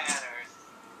have manners.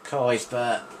 Coys,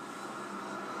 but...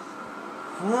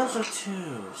 Those are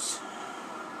 2s.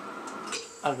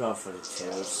 I'll go for the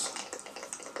 2s.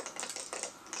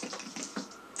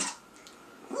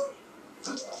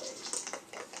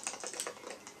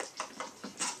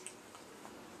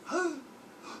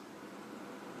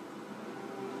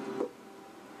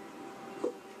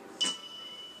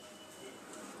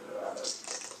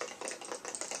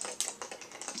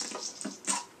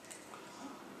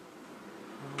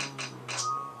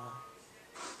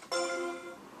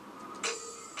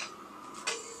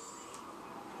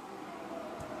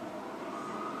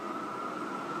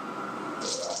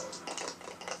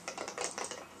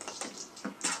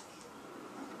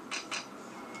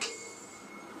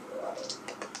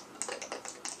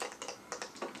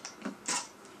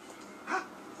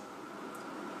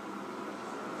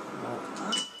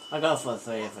 I'll go for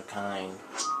 3 of a kind.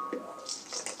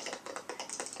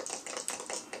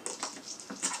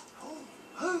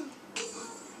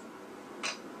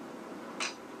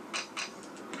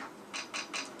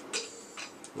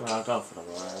 Well, I'll go for the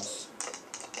ones.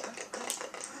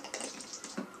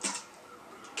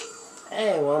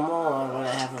 Hey, one more. I'm gonna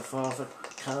have a 4 of a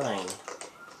kind.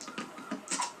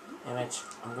 Image.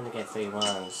 I'm gonna get 3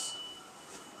 ones.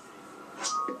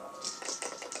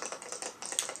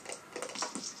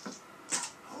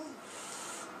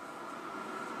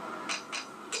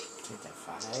 Take that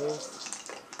 5.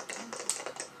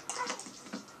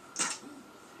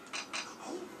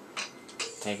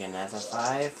 Take another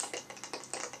 5.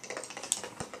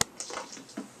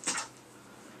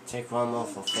 Take one more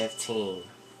for 15.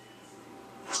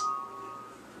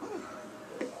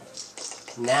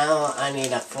 Now I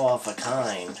need a 4 of a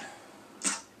kind.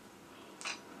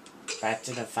 Back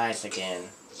to the 5s again.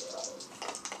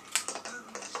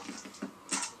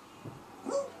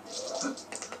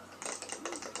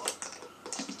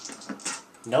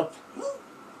 Nope.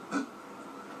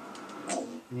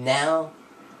 Now,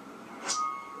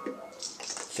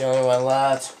 it's the only one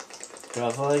left.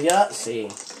 Go for a Yahtzee.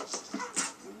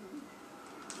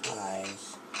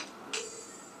 5s.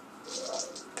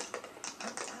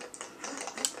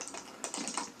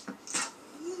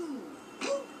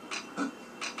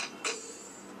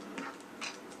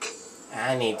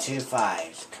 I need 2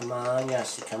 5s. Come on,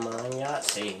 Yahtzee. Come on,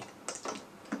 Yahtzee.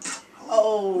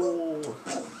 Oh!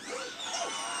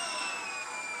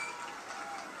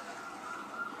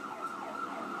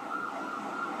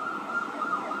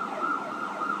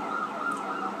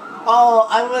 Oh,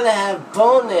 I'm gonna have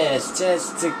bonus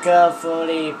just to go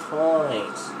 40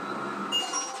 points.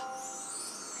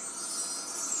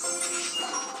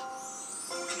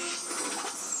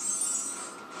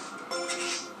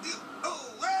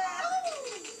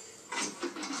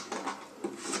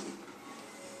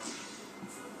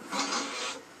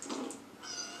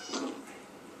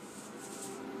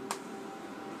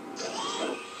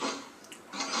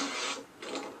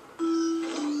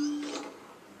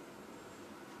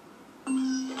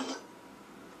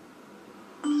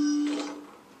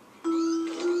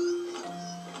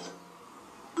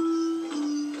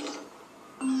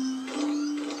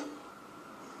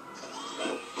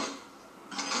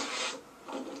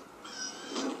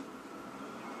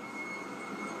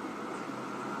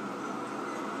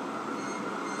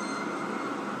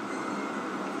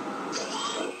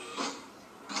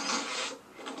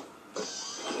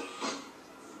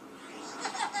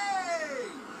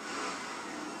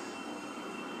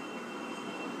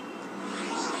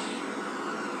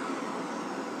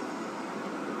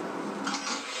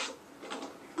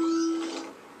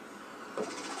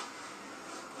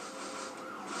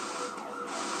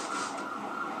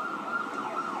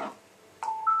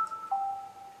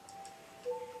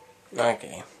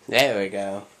 Okay, there we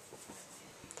go.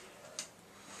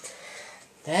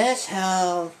 That's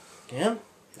how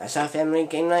family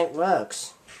game night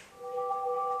works.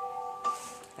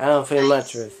 I don't feel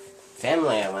much with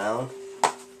family around,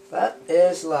 but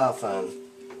it's a lot of fun.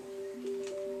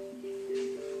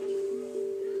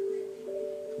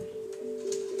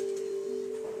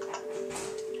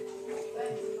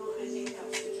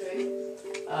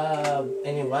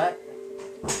 Any what?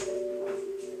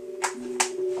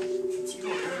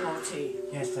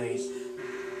 Yes, please.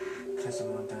 Because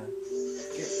I'm all done.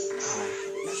 Alright.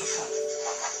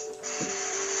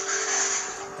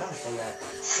 Don't say that.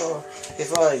 Oh,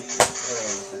 before I...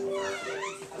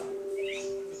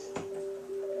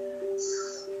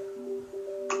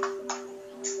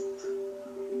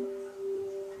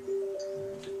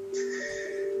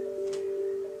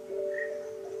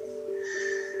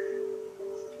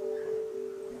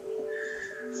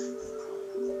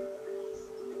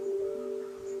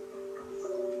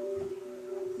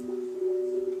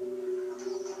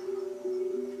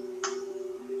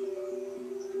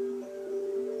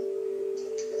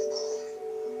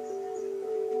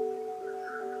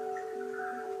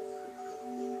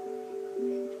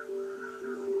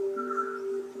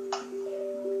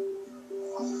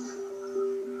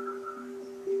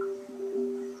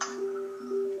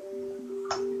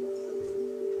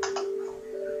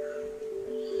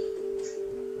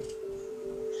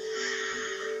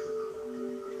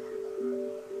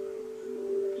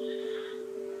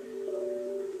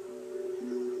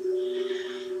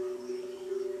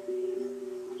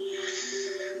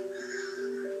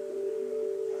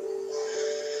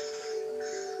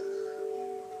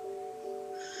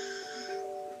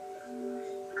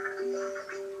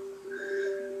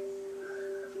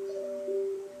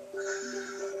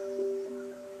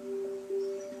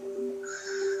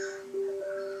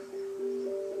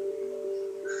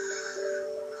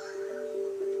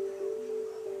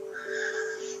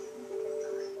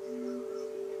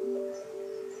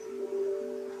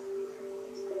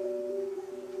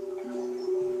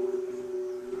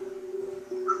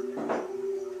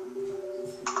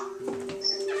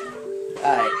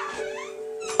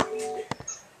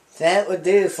 that would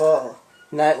do for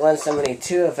Night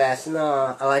 172 of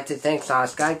SNR. I'd like to thank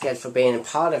Lost Skycats for being a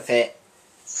part of it.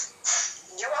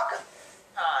 You're welcome.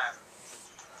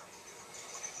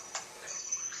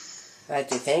 I'd like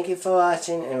to thank you for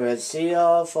watching, and we'll see you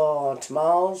all for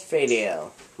tomorrow's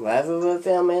video. Wherever we're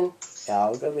filming,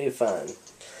 y'all gonna be fun.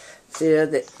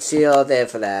 See you all there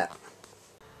for that.